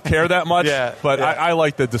 I don't care that much, but I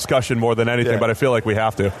like the discussion more than anything, but I feel like we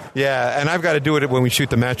have to. Yeah, and I've got to do it when we shoot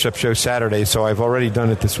the matchup show Saturday, so I've already done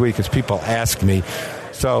it this week as people ask me.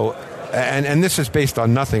 So... And this is based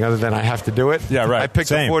on nothing other than I have to do it. Yeah, right. I picked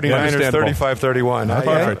the 49ers 35-31.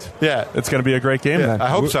 Perfect. It's going to be a great game then. I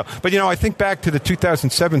hope so. But, I think back to the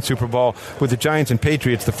 2007 Super Bowl with the Giants and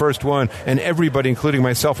Patriots, the first one, and everybody, including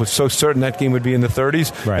myself, was so certain that game would be in the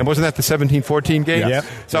 30s. Right. And wasn't that the 17-14 game? Yep.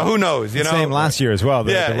 So who knows? Same last year as well.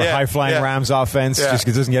 The high-flying Rams offense just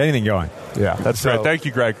doesn't get anything going. Yeah, that's great. Thank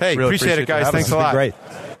you, Greg. Hey, really appreciate it, guys. Thanks a lot. Great.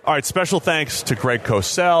 All right, special thanks to Greg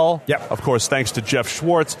Cosell. Yep. Of course, thanks to Geoff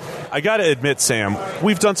Schwartz. I got to admit, Sam,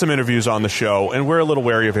 we've done some interviews on the show, and we're a little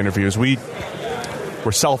wary of interviews. We're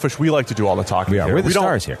selfish. We like to do all the talking. We're the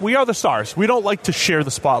stars here. We are the stars. We don't like to share the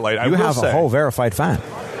spotlight. You have a whole verified fan.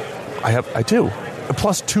 I do.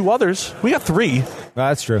 Plus 2 others. We got 3.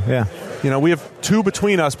 That's true, yeah. We have 2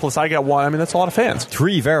 between us, plus I got 1. I mean, that's a lot of fans.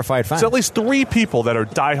 3 verified fans. So at least 3 people that are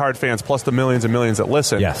diehard fans, plus the millions and millions that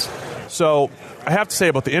listen. Yes. So I have to say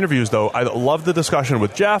about the interviews, though, I love the discussion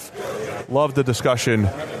with Geoff, love the discussion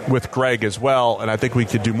with Greg as well, and I think we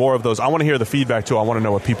could do more of those. I want to hear the feedback, too. I want to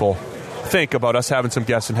know what people think about us having some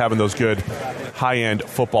guests and having those good high-end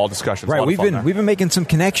football discussions. Right, we've been making some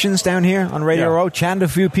connections down here on Radio Row, chatting to a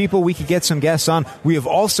few people we could get some guests on. We have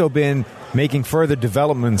also been making further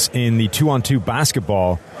developments in the 2-on-2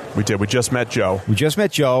 basketball. We did. We just met Joe.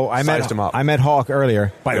 I Sized him up. I met Hawk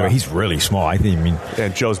earlier. By the way, he's really small.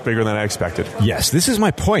 And Joe's bigger than I expected. Yes, this is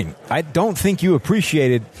my point. I don't think you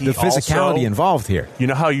appreciated the physicality involved here. You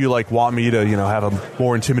know how you want me to have a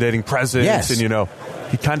more intimidating presence? Yes. And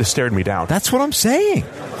he kind of stared me down. That's what I'm saying.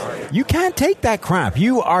 You can't take that crap.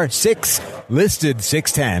 You are listed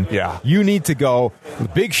 6'10". Yeah. You need to go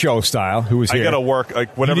Big Show style, who was here. I got to work.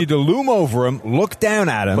 Whatever. You need to loom over him, look down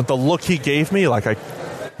at him. But the look he gave me,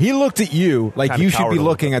 He looked at you like Kinda you should be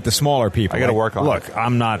looking bit. at the smaller people. I got to work on it. Look,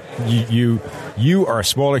 I'm not. You are a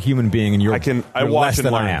smaller human being, and you're I watch less and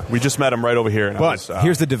than learn. I am. We just met him right over here. And But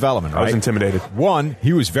here's the development, right? I was intimidated. One,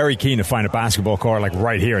 he was very keen to find a basketball court like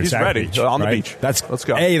right here in He's South ready. Beach. On the right? beach. Let's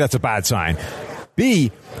go. A, that's a bad sign.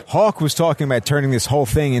 B, Hawk was talking about turning this whole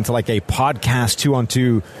thing into like a podcast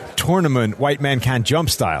 2-on-2 tournament, white man can't jump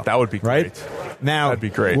style. That would be right? great. Now, that'd be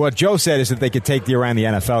great. What Joe said is that they could take the around the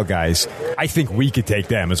NFL guys. I think we could take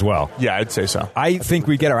them as well. Yeah, I'd say so. I think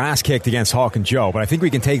we get our ass kicked against Hawk and Joe, but I think we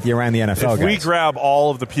can take the around the NFL If guys. we grab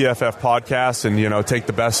all of the PFF podcasts and, take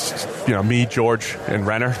the best, me, George, and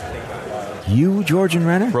Renner. You, George, and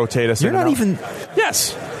Renner? Rotate us. You're not even...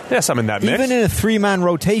 Yes. Yes, I'm in that mix. Even in a 3-man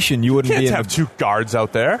rotation, you wouldn't can't be in have two guards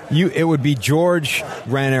out there. It would be George,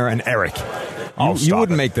 Renner, and Eric. You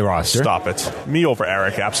wouldn't make the roster. Stop it. Me over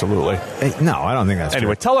Eric, absolutely. No, I don't think that's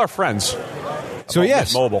Anyway, true. tell our friends. So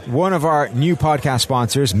yes, Mint Mobile. One of our new podcast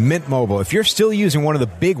sponsors, Mint Mobile. If you're still using one of the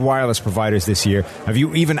big wireless providers this year, have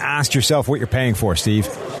you even asked yourself what you're paying for, Steve?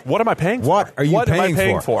 What am I paying for? What are you What paying, am I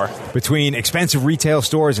paying for? Between expensive retail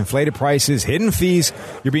stores, inflated prices, hidden fees,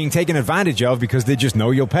 you're being taken advantage of because they just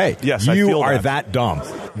know you'll pay. Yes, I you feel are that dumb.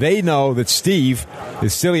 They know that Steve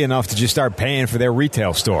is silly enough to just start paying for their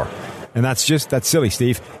retail store. And that's silly,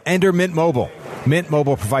 Steve. Enter Mint Mobile. Mint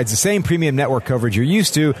Mobile provides the same premium network coverage you're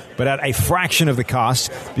used to, but at a fraction of the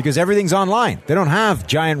cost because everything's online. They don't have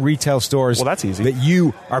giant retail stores that's easy. that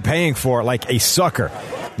you are paying for like a sucker.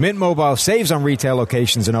 Mint Mobile saves on retail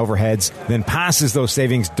locations and overheads, then passes those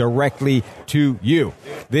savings directly to you.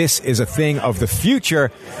 This is a thing of the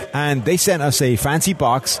future, and they sent us a fancy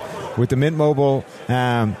box with the Mint Mobile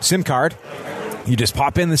SIM card. You just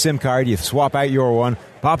pop in the SIM card, you swap out your one,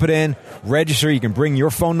 pop it in, register. You can bring your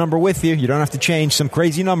phone number with you. You don't have to change some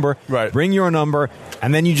crazy number. Right. Bring your number,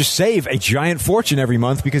 and then you just save a giant fortune every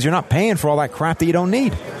month because you're not paying for all that crap that you don't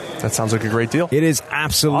need. That sounds like a great deal. It is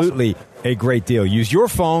absolutely a great deal. Use your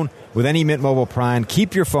phone with any Mint Mobile plan.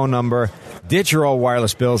 Keep your phone number, ditch your old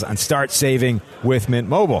wireless bills, and start saving with Mint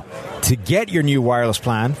Mobile. To get your new wireless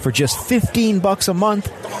plan for just $15 a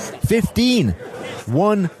month, $15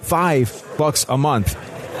 a month,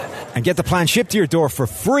 and get the plan shipped to your door for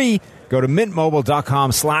free, go to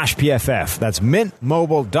mintmobile.com/PFF. That's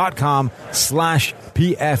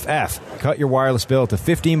mintmobile.com/PFF. Cut your wireless bill to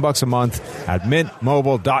 $15 a month at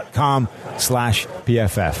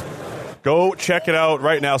mintmobile.com/PFF. Go check it out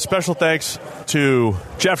right now. Special thanks to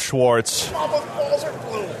Geoff Schwartz,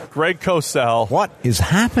 Greg Cosell. What is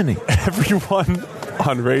happening? Everyone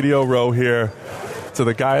on Radio Row here. To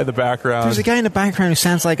the guy in the background. There's a guy in the background who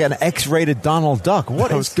sounds like an X-rated Donald Duck.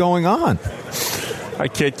 What is going on? I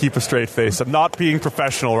can't keep a straight face. I'm not being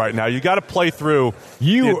professional right now. You got to play through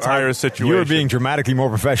the entire situation. You're being dramatically more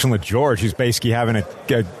professional than George, who's basically having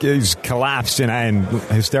he's collapsed in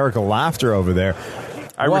hysterical laughter over there.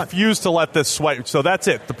 I refuse to let this swipe. So that's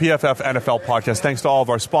it. The PFF NFL podcast. Thanks to all of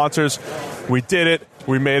our sponsors. We did it.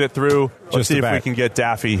 We made it through. Let's see if we can get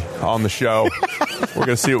Daffy on the show. We're going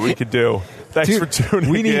to see what we can do. Thanks for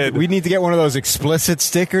tuning in. We need to get one of those explicit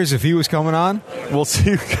stickers if he was coming on. We'll see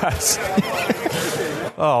you guys.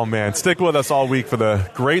 Oh, man. Stick with us all week for the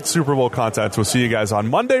great Super Bowl content. We'll see you guys on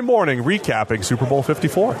Monday morning recapping Super Bowl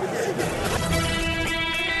 54.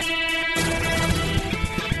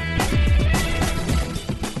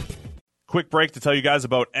 Quick break to tell you guys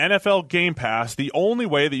about NFL Game Pass, the only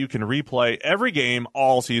way that you can replay every game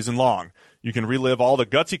all season long. You can relive all the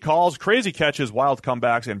gutsy calls, crazy catches, wild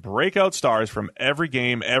comebacks, and breakout stars from every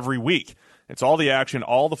game every week. It's all the action,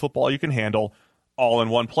 all the football you can handle, all in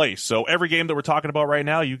one place. So every game that we're talking about right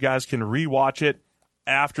now, you guys can rewatch it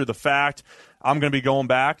after the fact. I'm going to be going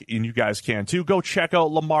back, and you guys can too. Go check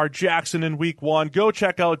out Lamar Jackson in Week 1. Go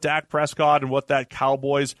check out Dak Prescott and what that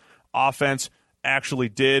Cowboys offense actually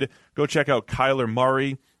did. Go check out Kyler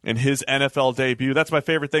Murray in his NFL debut. That's my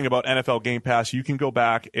favorite thing about NFL Game Pass. You can go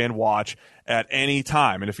back and watch at any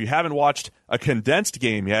time. And if you haven't watched a condensed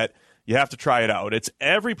game yet, you have to try it out. It's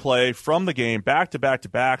every play from the game back to back to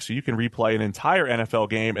back, so you can replay an entire NFL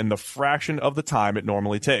game in the fraction of the time it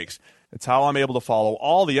normally takes. It's how I'm able to follow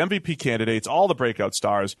all the MVP candidates, all the breakout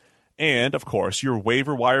stars, and, of course, your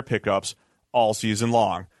waiver wire pickups all season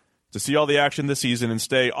long. To see all the action this season and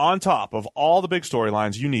stay on top of all the big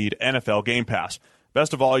storylines, you need NFL Game Pass.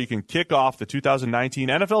 Best of all, you can kick off the 2019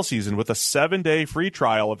 NFL season with a 7-day free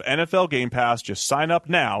trial of NFL Game Pass. Just sign up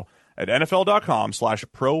now at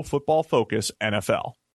NFL.com/ProFootballFocusNFL.